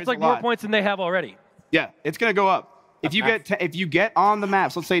 That's like more points than they have already. Yeah, it's going to go up. If you get on the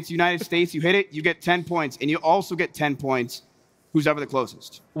maps, let's say it's United States, you hit it, you get 10 points, and you also get 10 points, who's ever the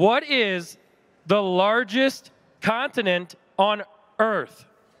closest. What is the largest continent on Earth?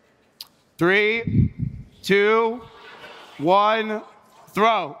 3, 2, 1,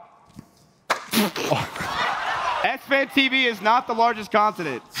 throw. S-Fan TV is not the largest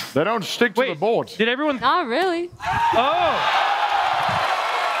continent. They don't stick to the board. Did everyone? Not really. Oh.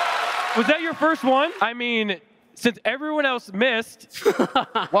 Was that your first one? I mean, since everyone else missed.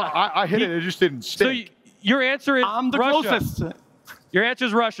 Well, I hit it. It just didn't stick. So your answer is I'm the Russia. closest. Your answer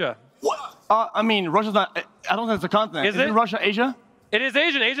is Russia. What? I mean, Russia's not... I don't think it's a continent. Is it? Isn't Russia Asia? It is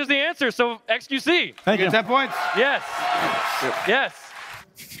Asian. Asia's the answer, so XQC. Thank you. 10 points? Yes. Yes.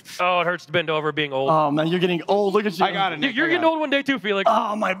 Oh, it hurts to bend over being old. Oh, man, you're getting old. Look at you. I got it, Nick. You're getting old one day too, Felix.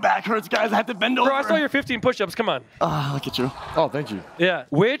 Oh, my back hurts, guys. I have to bend over. Bro, I saw your 15 push-ups. Come on. Oh, look at you. Oh, thank you. Yeah.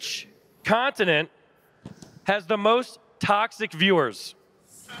 Which continent has the most toxic viewers?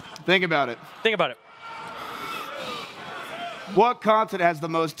 Think about it. Think about it. What continent has the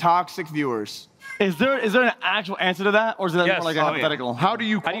most toxic viewers? Is there an actual answer to that, or is it Yes. more like a hypothetical? How do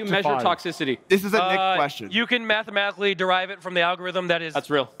you measure toxicity? This is a Nick question. You can mathematically derive it from the algorithm that is...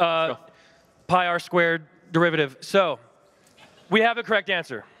 That's real. Pi r squared derivative. So, we have a correct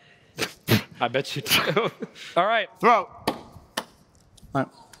answer. I bet you do. All right. Throw. All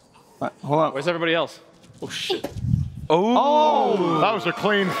right, hold on. Where's everybody else? Oh, shit. Oh. That was a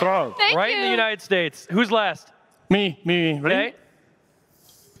clean throw. Thank right you. in the United States. Who's last? Me. Ready? Okay.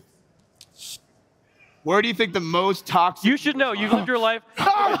 Where do you think the most toxic... You should know. You've lived your life.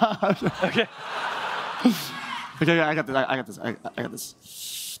 Okay. Okay, I got this. I got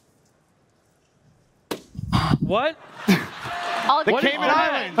this. What? The Cayman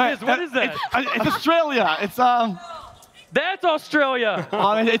Islands. What is that? It's Australia. It's That's Australia.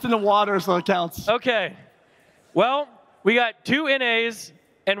 it's in the water, so it counts. Okay. Well, we got 2 NAs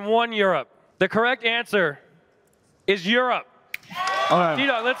and 1 Europe. The correct answer is Europe. All right.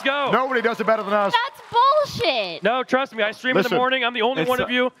 D-Dog, let's go. Nobody does it better than us. That's bullshit. No, trust me. I stream in the morning. I'm the only one of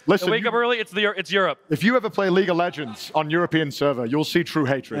you that wake up early. It's Europe. If you ever play League of Legends on European server, you'll see true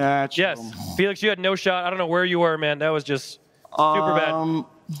hatred. Yeah, Yes. Felix, you had no shot. I don't know where you were, man. That was just super bad.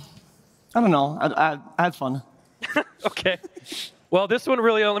 I don't know. I had fun. Okay. Well, this one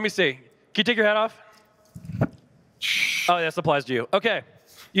really, let me see. Can you take your hat off? Oh, this applies to you. Okay.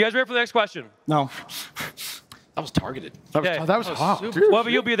 You guys ready for the next question? No. That was targeted. Okay. That was hot. Well,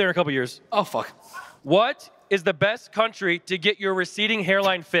 but you'll be there in a couple years. Oh, fuck. What is the best country to get your receding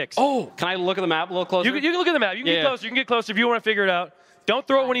hairline fixed? Oh, can I look at the map a little closer? You can look at the map. You can get closer. You can get closer if you want to figure it out. Don't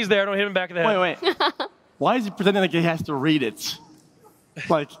throw it when he's there. Don't hit him back in the head. Wait. Why is he pretending like he has to read it?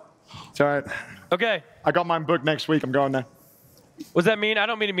 Like, It's all right. Okay. I got mine booked next week. I'm going there. What does that mean? I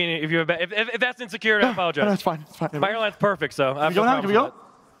don't mean to mean it. If you have if that's insecure, I apologize. No, that's fine. It's fine. My hairline's perfect, so I'm go now? Can we go?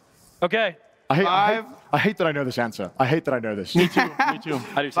 Okay. I hate that I know this answer. I hate that I know this. Me too. I do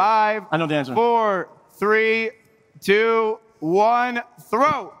too. 5, I know the answer. 4, 3, 2, 1,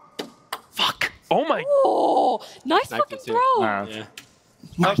 throw. Fuck. Oh my. Oh, nice fucking too. throw. Alright.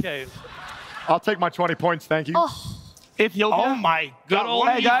 Yeah. Okay. I'll take my 20 points. Thank you. Oh, Ethiopia. Oh my God. old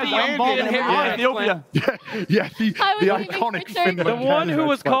Hey guys, I'm bald. Ethiopia. Ethiopia. Yeah, the I was leaving iconic for Turkey. Finland. The one who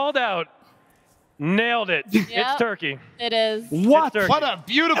was That's called out nailed it. It's Turkey. it is. What? It's Turkey. What a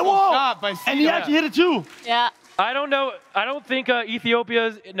beautiful Whoa. shot by And he actually hit it too. Yeah. I don't know. I don't think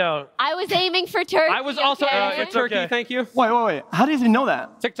Ethiopia's. No. I was aiming for Turkey. I was also okay? aiming for It's Turkey. okay. Thank you. Wait. How does he know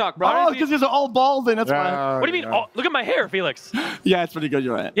that? TikTok, bro. Oh, because he's all bald and that's why. What do you mean? Oh, look at my hair, Felix. Yeah, it's pretty good.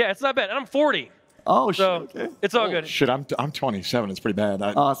 You're right. Yeah, it's not bad. And I'm 40. Oh, shit. So Okay. it's all good. Shit, I'm 27. It's pretty bad.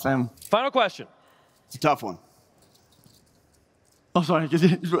 Oh, Sam. Final question. It's a tough one. Oh, sorry.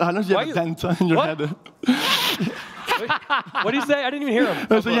 I know you Why have a you- dent in your What? head. What did he say? I didn't even hear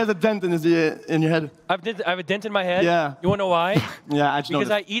him. So he has a dent in your head. I have a dent in my head? Yeah. You want to know why? Yeah, I just Because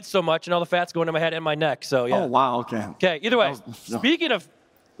noticed. I eat so much and all the fat's going to my head and my neck, so yeah. Oh, wow, okay. Okay, either way, speaking of,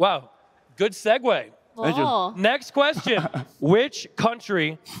 wow, good segue. Thank you. Next question. Which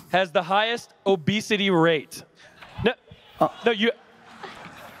country has the highest obesity rate? No, you...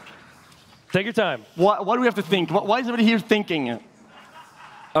 Take your time. What do we have to think? Why is everybody here thinking?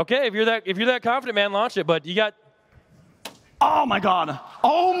 Okay, if you're that confident, man, launch it, but you got... Oh, my God.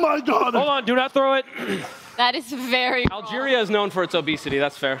 Oh, my God. Hold on, do not throw it. That is very Algeria is known for its obesity.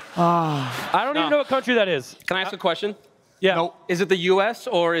 That's fair. I don't even know what country that is. Can I ask a question? Yeah. Nope. Is it the U.S.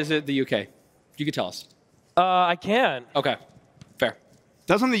 or is it the UK? You could tell us. I can. Okay. Fair.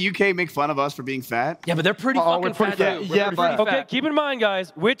 Doesn't the UK make fun of us for being fat? Yeah, but they're pretty fucking fat, too. Yeah, but... Okay, keep in mind,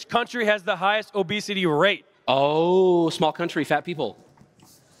 guys, which country has the highest obesity rate? Oh, small country, fat people.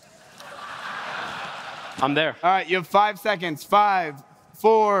 I'm there. All right, you have 5 seconds. 5,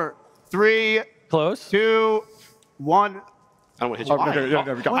 4, 3, Close. 2, 1. I don't want to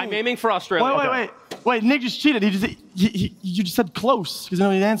hit you. I'm aiming for Australia. Wait, Nick just cheated. You just said close. He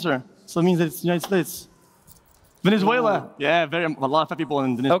doesn't know the answer. So it means that it's the United States. Venezuela. Ooh. Yeah, a lot of fat people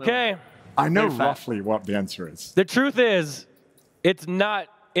in Venezuela. Okay. I know roughly what the answer is. The truth is, it's not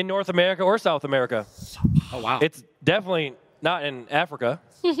in North America or South America. Oh, wow. It's definitely not in Africa.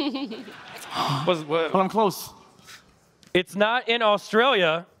 But I'm close. It's not in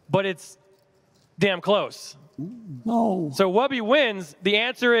Australia, but it's damn close. No. So Wubby wins. The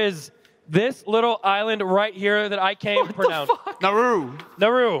answer is this little island right here that I can't even pronounce. Nauru.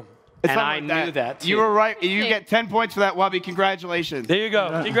 Nauru. It's and I like knew that, too. You were right. You get 10 points for that, Wubby. Congratulations. There you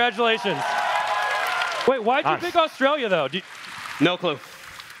go. Congratulations. Wait, why'd you pick Australia, though? No clue.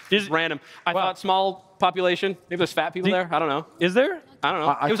 Just random. I thought small population. Maybe there's fat people there. I don't know. Is there? I don't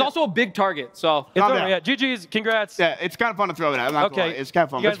know. It was also a big target, so. It's over. Yeah, GG's. Congrats. Yeah, it's kind of fun to throw it out. I'm not gonna lie. It's kind of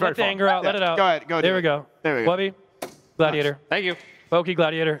fun. You guys let the anger out. Let it out. Go ahead. Go There we go. There we go. Wubby, Gladiator. Thank you. Pokey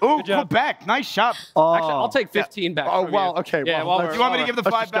Gladiator. Ooh, Good job. Quebec. Nice shot. Actually, I'll take 15 back. Oh, from well, you. okay. Yeah, well, Do you want me to give the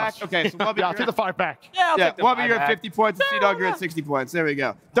 5 back? Okay, so Wubby, yeah, I'll take the 5 back. Yeah, I'll take the Wubby, 5 you're back. at 50 points, and Sea-Dog, you're at 60 points. There we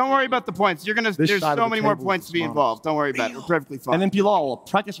go. Don't worry about the points. There's so many more points to be involved. Don't worry about it. We're perfectly fine. And then Pilal,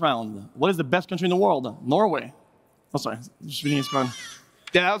 practice round. What is the best country in the world? Norway. Oh, sorry. Just reading his card.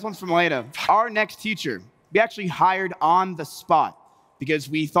 Yeah, that was one from Elena. Our next teacher, we actually hired on the spot because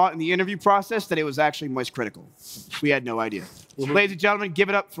we thought in the interview process that it was actually moist critical. We had no idea. Ladies and gentlemen, give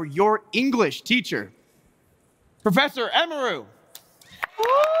it up for your English teacher, Professor Emeru.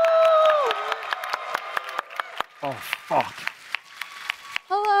 Oh, fuck.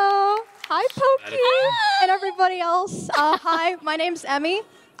 Hello. Hi, Pokey. And everybody else. Hi, my name's Emmy.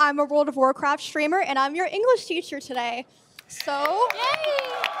 I'm a World of Warcraft streamer, and I'm your English teacher today. So,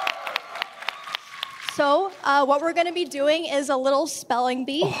 what we're going to be doing is a little spelling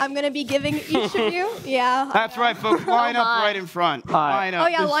bee. I'm going to be giving each of you. Yeah. That's right, folks. Line up right in front. Line up. Oh,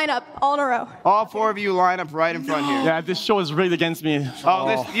 yeah, line up. All in a row. All 4 of you line up right in front here. Yeah, this show is rigged against me.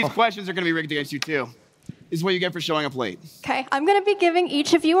 These questions are going to be rigged against you, too. This is what you get for showing up late. Okay, I'm going to be giving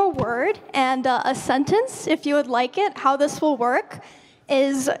each of you a word and a sentence, if you would like it. How this will work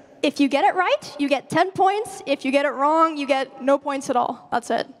is if you get it right, you get 10 points. If you get it wrong, you get no points at all.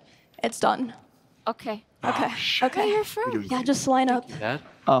 That's it. It's done. Okay. Okay. Okay. You're first. Yeah, just line up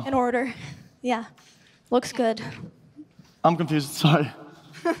in order. Yeah. Looks good. I'm confused. Sorry.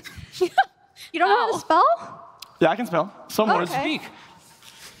 You don't know how to spell? Yeah, I can spell. Some words. Okay.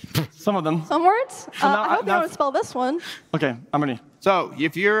 Some of them. Some words? now- I hope you now- don't spell this one. Okay, I'm ready. So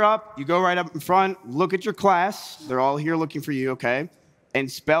if you're up, you go right up in front, look at your class. They're all here looking for you, okay?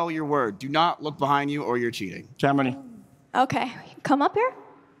 And spell your word. Do not look behind you or you're cheating. Okay, I'm ready. Okay. Come up here.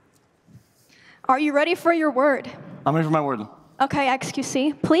 Are you ready for your word? I'm ready for my word. Okay,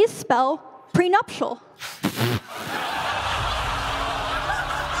 XQC. Please spell prenuptial.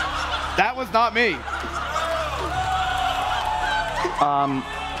 That was not me.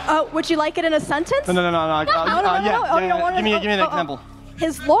 Would you like it in a sentence? No. No, you don't want Give me an oh. example.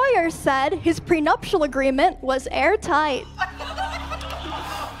 His lawyer said his prenuptial agreement was airtight.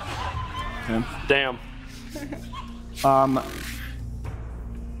 Okay. Damn.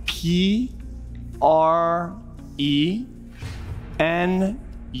 P-R-E-N-U-P-T-U-A-L.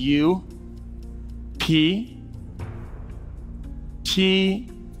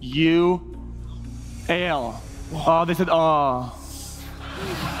 Oh, they said, oh.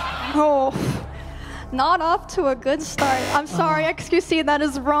 Oh, not off to a good start. I'm sorry, XQC, that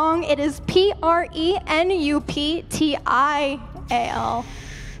is wrong. It is P-R-E-N-U-P-T-I-A-L.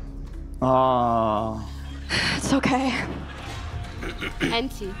 Oh. It's okay.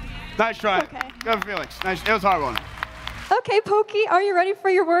 NT. Nice try. Okay. Go for Felix. Nice. It was a hard one. Okay, Pokey, are you ready for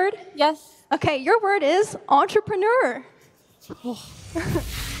your word? Yes. Okay, your word is entrepreneur.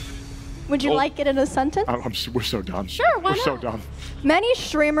 Would you like it in a sentence? We're so done. Sure, why We're so not? done. Many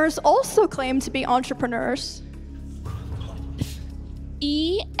streamers also claim to be entrepreneurs.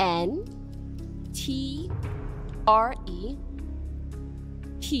 ENTREPENEUR?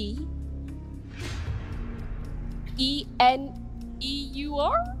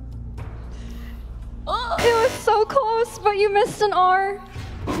 It was so close, but you missed an R.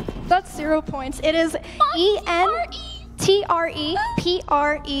 That's 0 points. It is ENTREPRENEUR.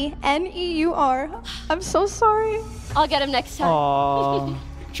 I'm so sorry. I'll get him next time.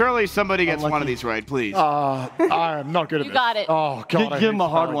 Surely somebody gets one of these right, please. I am not good at You this. got it. Oh, God. Give him a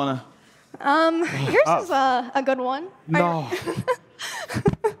hard one. Yours is a good one. No.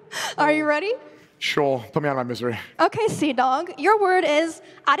 Are you ready? Sure. Put me out of my misery. Okay, Sea Dog. Your word is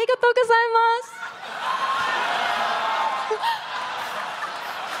arigatou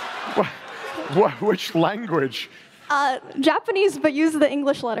gozaimasu. Which language? Japanese, but use the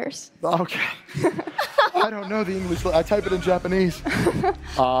English letters. Okay. I don't know the English. I type it in Japanese.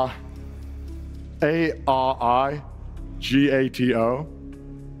 ARIGATO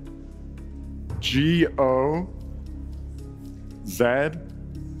GOZA.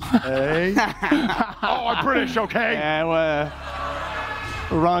 Oh, I'm British, okay? Yeah, well,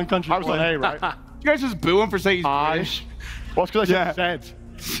 Wrong country. I was an A, right? you guys just boo him for saying he's British? Well, it's because I said Z.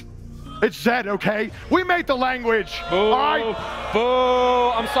 It's Z, okay? We made the language. Boo. All right?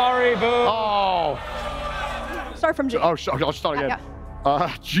 Boo. I'm sorry. Boo. Oh. Start from G. Oh, I'll start again.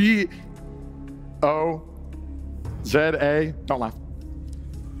 GOZA. Don't laugh.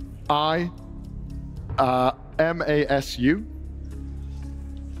 MASU.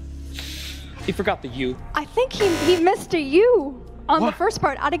 He forgot the U. I think he missed a U on the first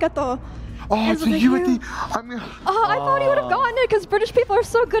part. Arigato. Oh, it's a U at the. I mean. Oh, I thought he would have gotten it because British people are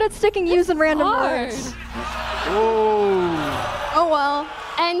so good at sticking U's in random words. Oh well.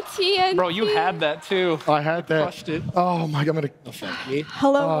 NT. Bro, you had that too. I had that. Crushed it. Oh my God, I'm gonna. Oh, fuck me.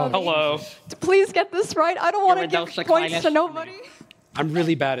 Hello. Lovey. Hello. Please get this right. I don't want to give points to nobody. I'm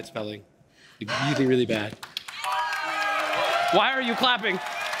really bad at spelling. Really, really bad. Why are you clapping?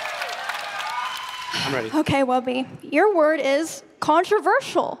 I'm ready. Okay, Wubby. Your word is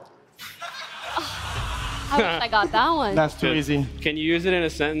controversial. I wish I got that one. That's too easy. Can you use it in a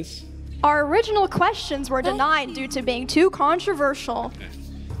sentence? Our original questions were denied due to being too controversial.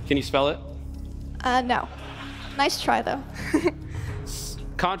 Can you spell it? No. Nice try, though.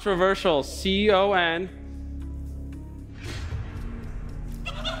 Controversial. C-O-N.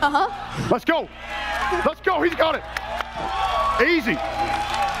 Let's go. Let's go. He's got it. Easy.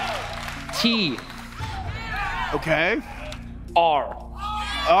 T. Okay. R.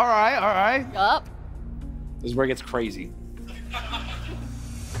 All right, all right. Yup. This is where it gets crazy.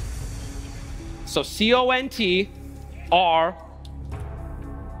 So C-O-N-T-R.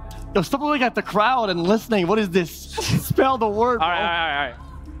 Yo, stop looking at the crowd and listening. What is this? Spell the word, bro. All right.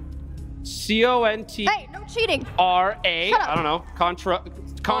 C-O-N-T. Hey, no cheating. R-A. Shut up. I don't know. Contra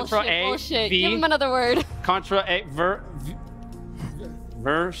Bullshit, A. bullshit. V. Give him another word. Contra A.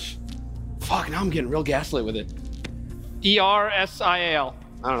 Verse. Fuck, now I'm getting real gaslit with it. E-R-S-I-A-L.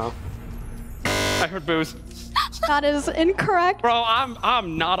 I don't know. I heard booze. That is incorrect. Bro,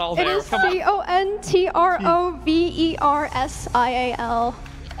 I'm not all It there. is Come on. CONTROVERSIAL.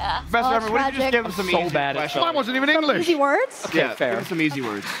 Yeah. Professor Evan, what did you just give him some so easy bad at questions? Mine wasn't even English. Easy words? Yeah, fair. give him some easy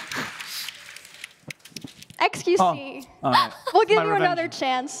words. XQC. All right. We'll give My you revenge. another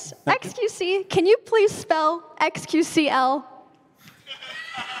chance. XQC, can you please spell XQCL?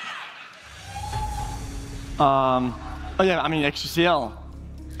 Oh yeah, I mean XUCL.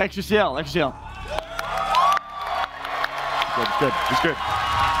 XUCL. Good. He's good.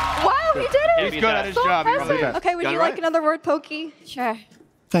 Wow, he did it! He's good at his So job. He's impressive. really good. Okay, would Got you it like right? another word, Pokey? Sure.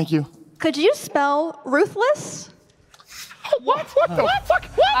 Thank you. Could you spell ruthless? What the fuck?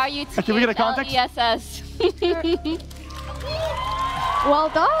 R-U-T-H-L-E-S-S. Can we get a context? Well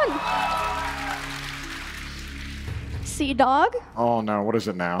done. Sea Dog, Oh no, what is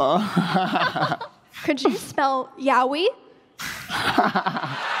it now? could you spell Yowie?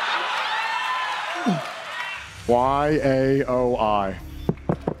 Y-A-O-I.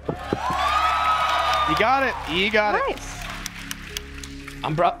 You got it. You got it. Nice.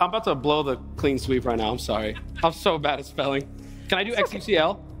 I'm about to blow the clean sweep right now. I'm sorry. I'm so bad at spelling. Can I do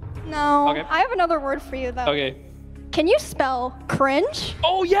XUCL? No, Okay. I have another word for you, though. Okay. Can you spell cringe?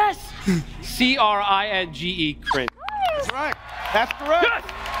 Oh, yes! C-R-I-N-G-E, cringe. That's right. That's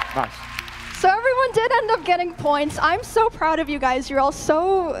correct. Nice. So everyone did end up getting points. I'm so proud of you guys. You're all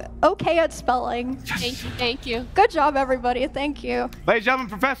so okay at spelling. Thank you, thank you. Good job, everybody. Thank you. Ladies and gentlemen,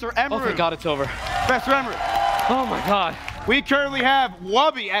 Professor Emery. Oh, thank God it's over. Professor Emery. Oh my God. We currently have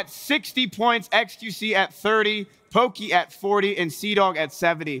Wubby at 60 points, XQC at 30, Pokey at 40, and Sea-Dog at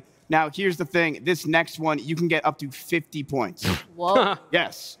 70. Now, here's the thing. This next one, you can get up to 50 points. Whoa.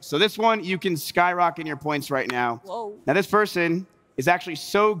 Yes. So this one, you can skyrocket your points right now. Whoa. Now, this person is actually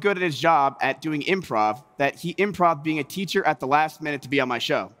so good at his job at doing improv that he improv being a teacher at the last minute to be on my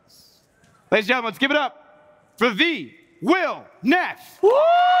show. Ladies and gentlemen, let's give it up for the Will Neff. Woo!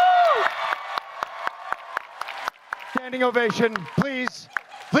 Standing ovation, please.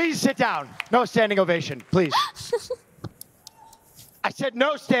 Please sit down. No standing ovation, please. I said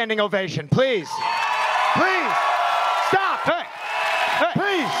no standing ovation, please. Please. Stop. Hey.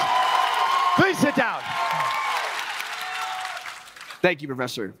 Please. Please sit down. Thank you,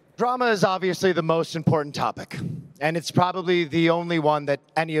 Professor. Drama is obviously the most important topic, and it's probably the only one that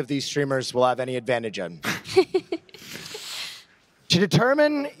any of these streamers will have any advantage in. To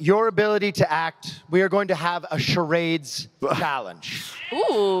determine your ability to act, we are going to have a charades challenge.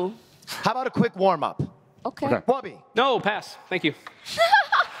 Ooh. How about a quick warm-up? Okay. Wubby. No, pass. Thank you.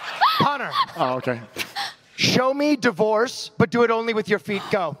 Connor. Oh, okay. Show me divorce, but do it only with your feet.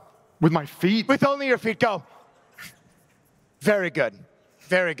 Go. With my feet? With only your feet. Go. Very good.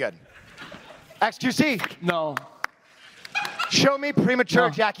 Very good. XQC. No. Show me premature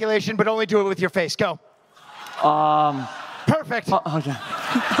ejaculation, but only do it with your face. Go. Perfect. Okay.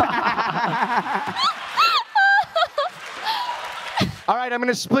 All right, I'm going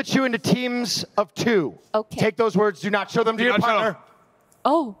to split you into teams of 2. Okay. Take those words. Do not show them to your partner.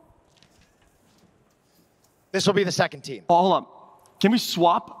 Oh. This will be the second team. Oh, hold on. Can we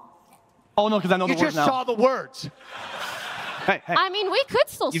swap? Oh, no, because I know the You words just now. saw the words. Hey. I mean, we could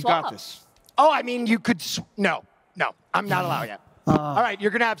still You've swap. got this. Oh, I mean, you could. No, I'm not allowing it. All right, you're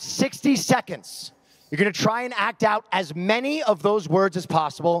going to have 60 seconds. You're going to try and act out as many of those words as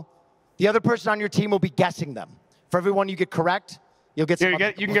possible. The other person on your team will be guessing them. For every one you get correct, you'll get some.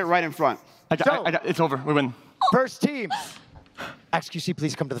 Here, you can get right in front. It's over. We win. First team. XQC,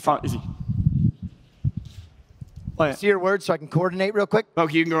 please come to the front. Easy. See your words so I can coordinate real quick.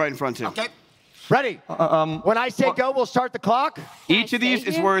 Okay, you can go right in front too. Okay. Ready? When I say go, we'll start the clock. Each of these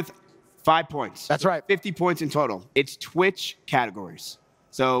is worth 5 points. That's right. 50 points in total. It's Twitch categories.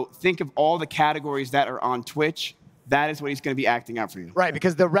 So think of all the categories that are on Twitch. That is what he's going to be acting out for you. Right,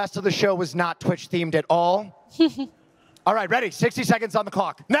 because the rest of the show was not Twitch themed at all. All right, ready? 60 seconds on the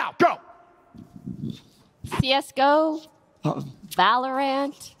clock. Now, go. CSGO.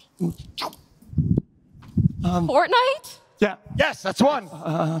 Valorant. Fortnite? Yeah. Yes, that's one.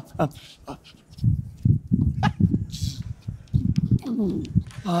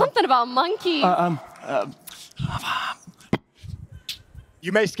 Something about monkeys.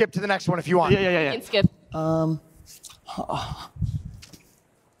 You may skip to the next one if you want. You can skip.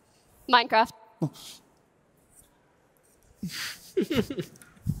 Minecraft.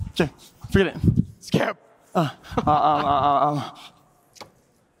 Okay, forget it. Skip.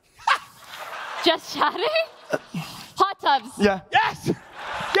 Just chatting? Hot tubs. Yeah. Yes!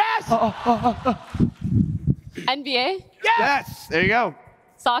 Yes! NBA? Yes! There you go.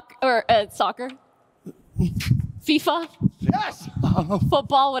 Soccer. FIFA? Yes!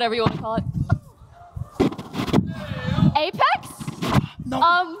 Football, whatever you want to call it. Apex?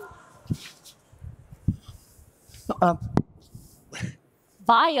 No.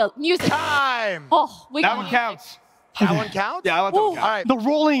 Music. Time! Oh, we That got one music. counts. That one counts? Yeah, I let that one All count. right. The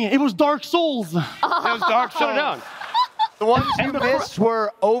rolling, it was Dark Souls. That was Dark Shut it Souls. down. The ones you missed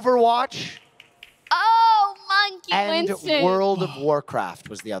were Overwatch Oh, Monkey and Winston. World of Warcraft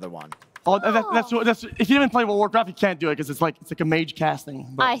was the other one. Oh, that's if you didn't play World of Warcraft, you can't do it because it's like a mage casting.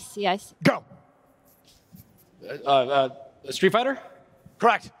 But I see. Go. Street Fighter?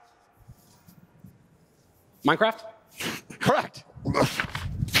 Correct. Minecraft? Correct. What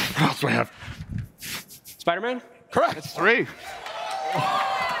else do I have? Spider-Man? Correct. That's 3.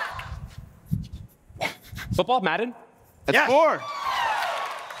 Football? Madden? That's Yes. 4.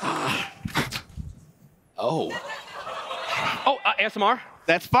 Oh, ASMR?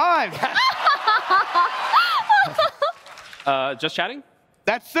 That's 5. Just chatting?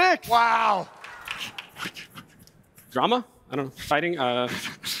 That's 6. Wow. Drama? I don't know. Fighting?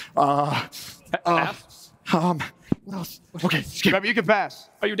 Pass? What else? Okay, skip. Remember, you can pass.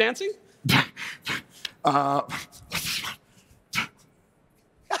 Are you dancing?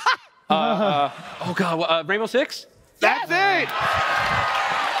 Oh God, Rainbow Six? That's it.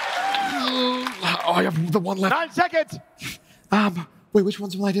 Oh, I have the one left. 9 seconds. Wait, which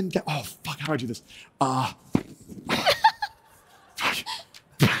one's the one I didn't get? Oh, fuck. how do I do this?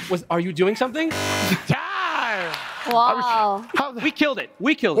 Are you doing something? Time! Wow. We killed it.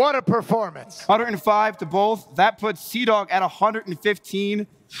 We killed it. What a performance. 105 to both. That puts Sea-Dog at 115.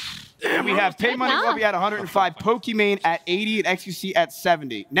 And we have Pay Money Wubby at 105, Pokimane at 80, and XQC at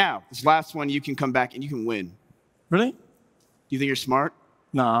 70. Now, this last one, you can come back and you can win. Really? You think you're smart?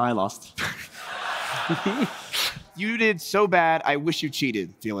 No, I lost. You did so bad, I wish you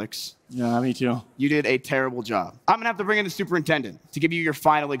cheated, Felix. Yeah, me too. You did a terrible job. I'm going to have to bring in the superintendent to give you your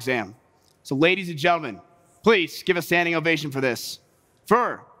final exam. So, ladies and gentlemen, please give a standing ovation for this.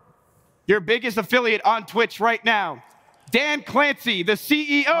 For your biggest affiliate on Twitch right now, Dan Clancy, the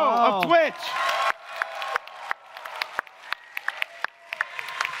CEO of Twitch.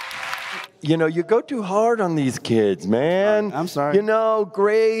 You know, you go too hard on these kids, man. I'm sorry. You know,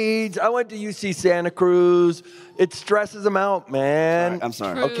 grades. I went to UC Santa Cruz. It stresses them out, man. I'm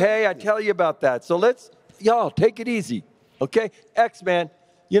sorry. Okay, I tell you about that. So y'all, take it easy. Okay? X-Man,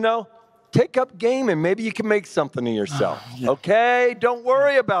 you know, take up gaming. Maybe you can make something of yourself. Okay? Don't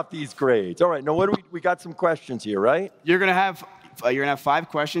worry about these grades. All right, now what do we got some questions here, right? You're gonna have 5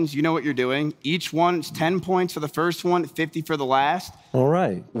 questions. You know what you're doing. Each one's 10 points for the first one, 50 for the last. All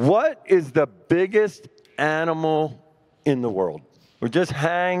right. What is the biggest animal in the world? We're just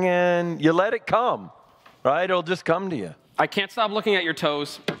hanging. You let it come, right? It'll just come to you. I can't stop looking at your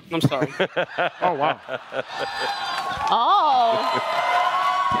toes. I'm sorry. Oh, wow. Oh.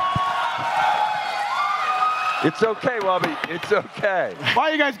 It's okay, Wubby. It's okay. Why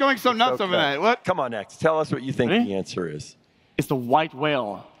are you guys going so nuts over that? What? Come on, X. Tell us what you think the answer is. It's the white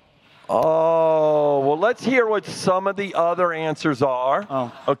whale. Oh, well, let's hear what some of the other answers are.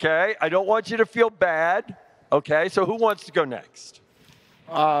 Oh. Okay? I don't want you to feel bad. Okay? So who wants to go next?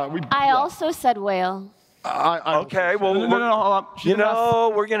 I also said whale. Okay, well, No, hold up. you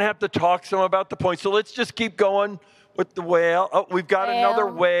know, we're going to have to talk some about the points. So let's just keep going with the whale. Oh, we've got another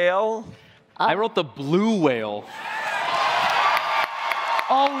whale. I wrote the blue whale.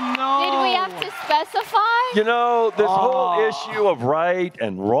 Oh, no. Did we have to specify? You know, this whole issue of right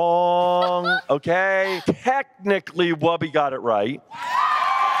and wrong, okay? Technically, Wubby got it right.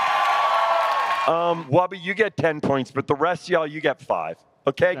 Wubby, you get 10 points, but the rest of y'all, you get 5.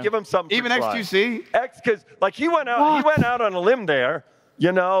 Okay? Give him something. Even XQC? X, because, like, he went out on a limb there.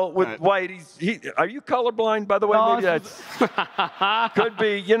 You know, with white, are you colorblind, by the way? No, maybe that's could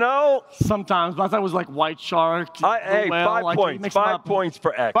be. You know, sometimes, but I thought it was like white shark. Hey, whale, 5 like, points. 5 points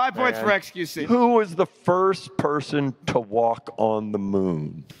for X. 5 points for XQC. Who was the first person to walk on the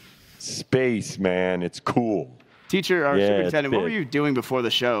moon? Space, man. It's cool. Teacher or superintendent, what were you doing before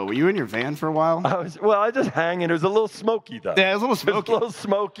the show? Were you in your van for a while? I was just hanging. It was a little smoky, though. Yeah, it was a little smoky. It was a little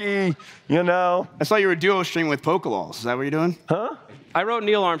smoky, you know. I saw you were duo streaming with Pokeballs. Is that what you're doing? Huh? I wrote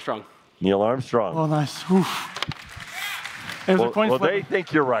Neil Armstrong. Neil Armstrong. Oh, nice. Oof. It was a coin flip. They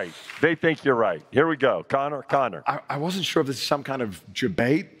think you're right. They think you're right. Here we go. Connor. I wasn't sure if this is some kind of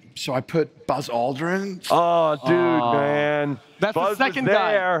debate, so I put Buzz Aldrin. Oh, dude, man. That's Buzz the second was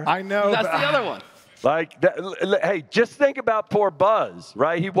guy. there. I know. That's the other one. Like, hey, just think about poor Buzz,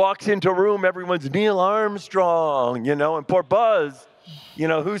 right? He walks into a room, everyone's Neil Armstrong, you know, and poor Buzz, you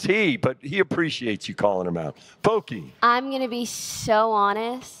know, who's he? But he appreciates you calling him out. Pokey. I'm going to be so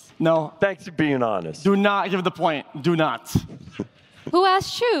honest. No. Thanks for being honest. Do not give the point. Do not. Who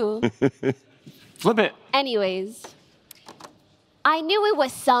asked true? Flip it. Anyways. I knew it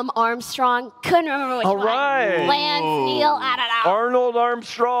was some Armstrong. Couldn't remember which one. All right. Lance, Neil, I don't know. Arnold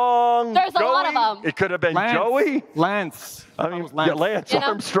Armstrong. There's Joey? a lot of them. It could have been Lance. Joey. Lance. I mean, Lance. Lance You know?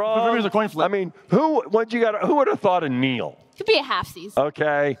 Armstrong. It was a coin flip. I mean, who would have thought of Neil? Could be a half season.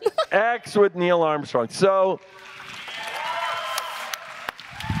 Okay. X with Neil Armstrong. So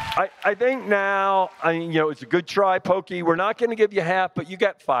I think now, you know, it's a good try, Pokey. We're not going to give you half, but you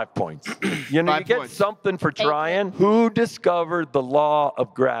get 5 points. You know, 5 you get points. something for trying. Who discovered the law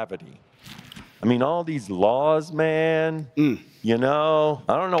of gravity? I mean, all these laws, man. You know,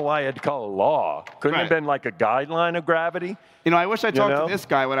 I don't know why you had to call it a law. Couldn't have been like a guideline of gravity. You know, I wish I talked know? to this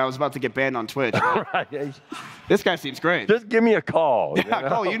guy when I was about to get banned on Twitch. Right. This guy seems great. Just give me a call. Yeah, I'll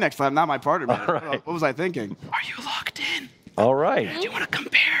call you next time, not my partner. Man. All right. What was I thinking? Are you locked in? All right. Do you want to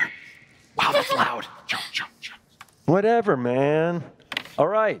compare? Wow, that's loud. Whatever, man. All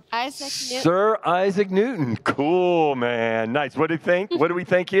right. Isaac Newton. Sir Isaac Newton. Cool, man. Nice. What do you think? What do we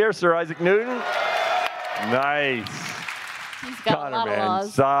think here, Sir Isaac Newton? Nice. He's got a lot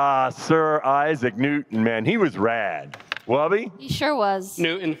of laws. Sir Isaac Newton, man. He was rad. Wubby? He sure was.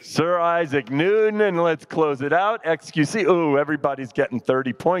 Newton. Sir Isaac Newton, and let's close it out. XQC. Ooh, everybody's getting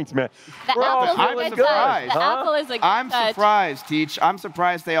 30 points, man. The We're all apple's a feeling good good, touch. The huh? apple is a good I'm touch. surprised, Teach. I'm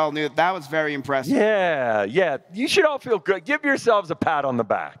surprised they all knew. That was very impressive. Yeah, yeah. You should all feel good. Give yourselves a pat on the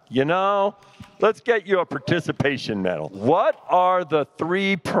back, you know? Let's get you a participation medal. What are the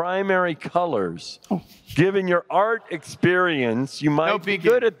 3 primary colors? Given your art experience, you might be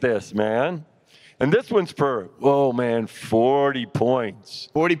good at this, man. And this one's for, oh man, 40 points.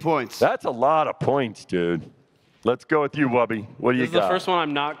 40 points. That's a lot of points, dude. Let's go with you, Wubby. What do you This is the got? first one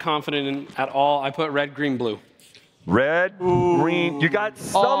I'm not confident in at all. I put red, green, blue. Red, green. You got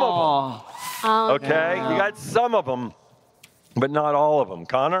some of them. Okay, you got some of them, but not all of them.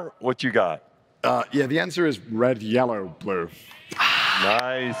 Connor, what you got? Yeah, the answer is red, yellow, blue.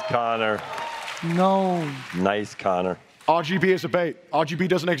 Nice, Connor. No. Nice, Connor. RGB is a bait. RGB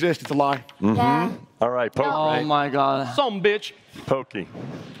doesn't exist. It's a lie. Yeah. All right, Pokey. Oh my God. Some bitch. Pokey.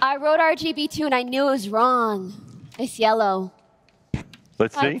 I wrote RGB too, and I knew it was wrong. It's yellow.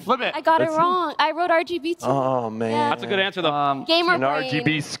 Let's see. Flip it. I got Let's it see. wrong. I wrote RGB too. Oh, man. Yeah. That's a good answer, though. Gamer An brain.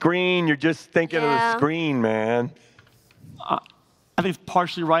 RGB screen. You're just thinking of the Yeah. screen, man. I think it's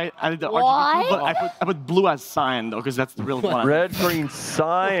partially right. I did the What? RGB, but I put blue as cyan though, because that's the real one. Red, green,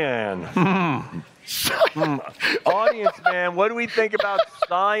 cyan. Audience, man, what do we think about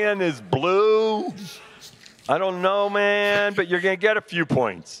cyan is blue? I don't know, man, but you're going to get a few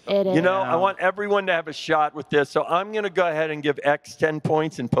points. It You know, is. I want everyone to have a shot with this, so I'm going to go ahead and give X 10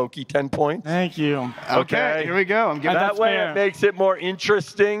 points and Pokey 10 points. Thank you. Okay, here we go. I'm giving That way it makes it more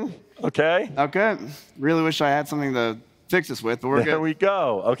interesting, okay? Okay. Really wish I had something to fix this with, but we're There good. we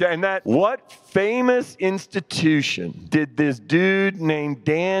go. Okay, and what famous institution did this dude named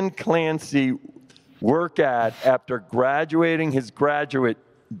Dan Clancy work at after getting his graduate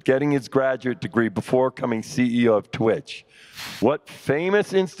degree before becoming CEO of Twitch? What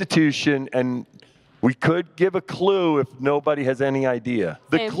famous institution? And we could give a clue if nobody has any idea.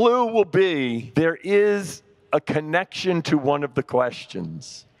 The Same. clue will be there is a connection to one of the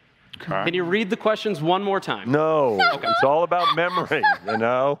questions. Can you read the questions one more time? No, it's all about memory, you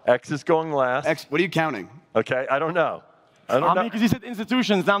know? X is going last. X, what are you counting? Okay, I don't know. I don't know. Because he said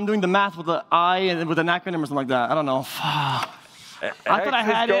institutions. Now I'm doing the math with the I and with an acronym or something like that. I don't know. I thought I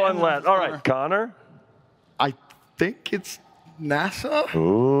had X is it. going and- last. All right, Connor. I think it's NASA.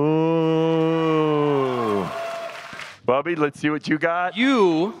 Ooh. Bubby, let's see what you got.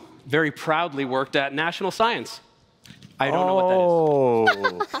 You very proudly worked at National Science. I don't know what that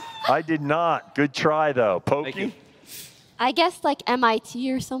is. Oh, I did not. Good try, though. Pokey? I guess like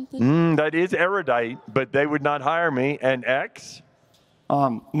MIT or something. That is erudite, but they would not hire me. And X?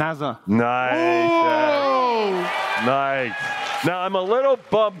 NASA. Nice. Nice. Now, I'm a little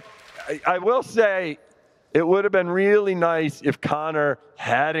bummed. I will say it would have been really nice if Connor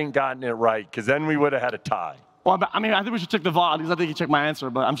hadn't gotten it right, because then we would have had a tie. Well, but, I mean, I think we should check the VOD because I think he checked my answer,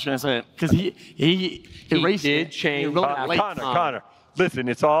 but I'm just gonna say it because he erased did it. change He wrote it late. Connor, listen,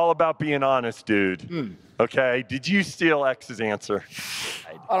 it's all about being honest, dude. Okay? Did you steal X's answer?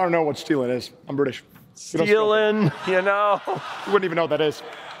 I don't know what stealing is. I'm British. Stealing, you know? You wouldn't even know what that is.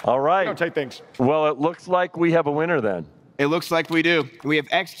 All right. I don't take things. Well, it looks like we have a winner then. It looks like we do. We have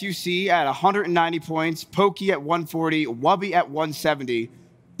XQC at 190 points, Pokey at 140, Wubby at 170.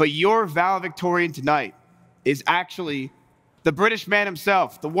 But your valedictorian tonight is actually the British man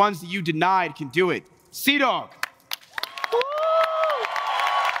himself. The ones that you denied can do it. Sea-Dog.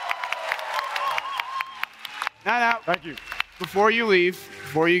 Now, Thank you. before you leave,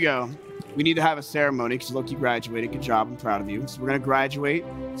 before you go, we need to have a ceremony because look, you graduated. Good job. I'm proud of you. So we're going to graduate.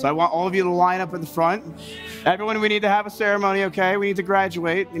 So I want all of you to line up in the front. Everyone, we need to have a ceremony, okay? We need to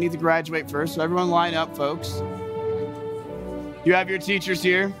graduate. We need to graduate first. So everyone line up, folks. You have your teachers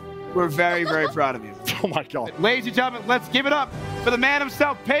here. We're very, very proud of you. Oh, my God. Ladies and gentlemen, let's give it up for the man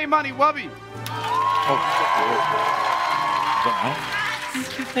himself. Pay money, Wubby.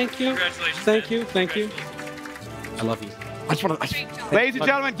 Thank you. Congratulations. Thank you. Thank you. I love you. I just want to. Ladies and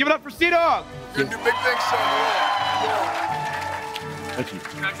gentlemen, give it up for Sea-Dog. You're gonna do big things, son. Thank you.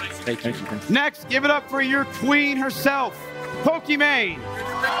 Thank you. Next, give it up for your queen herself, Pokimane.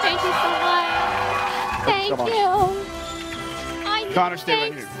 Thank you so much. Thank so much. you. I Connor, stay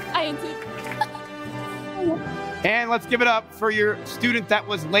right thanks. here. I entered. And let's give it up for your student that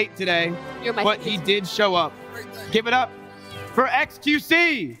was late today, You're my but he did show up. Give it up for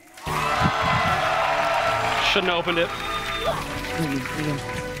XQC. Shouldn't have opened it.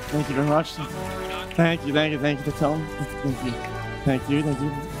 Thank you very much. Thank you to tell him. Thank you.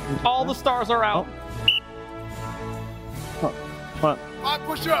 All the stars are out. What? 5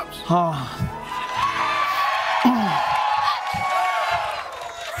 push-ups.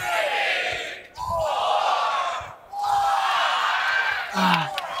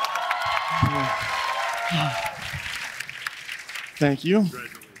 Thank you.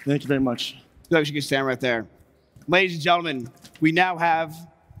 Thank you very much. So you can stand right there. Ladies and gentlemen, we now have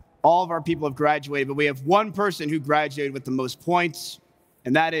all of our people have graduated, but we have one person who graduated with the most points,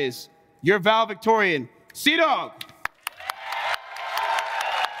 and that is your valedictorian, C-Dog.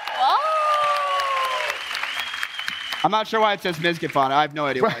 I'm not sure why it says Mizkif on it. I have no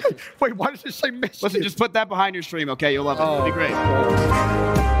idea why. Wait, why does it say Mizkif? Listen, just put that behind your stream, okay? You'll love it. It'll be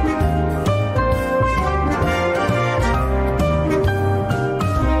great.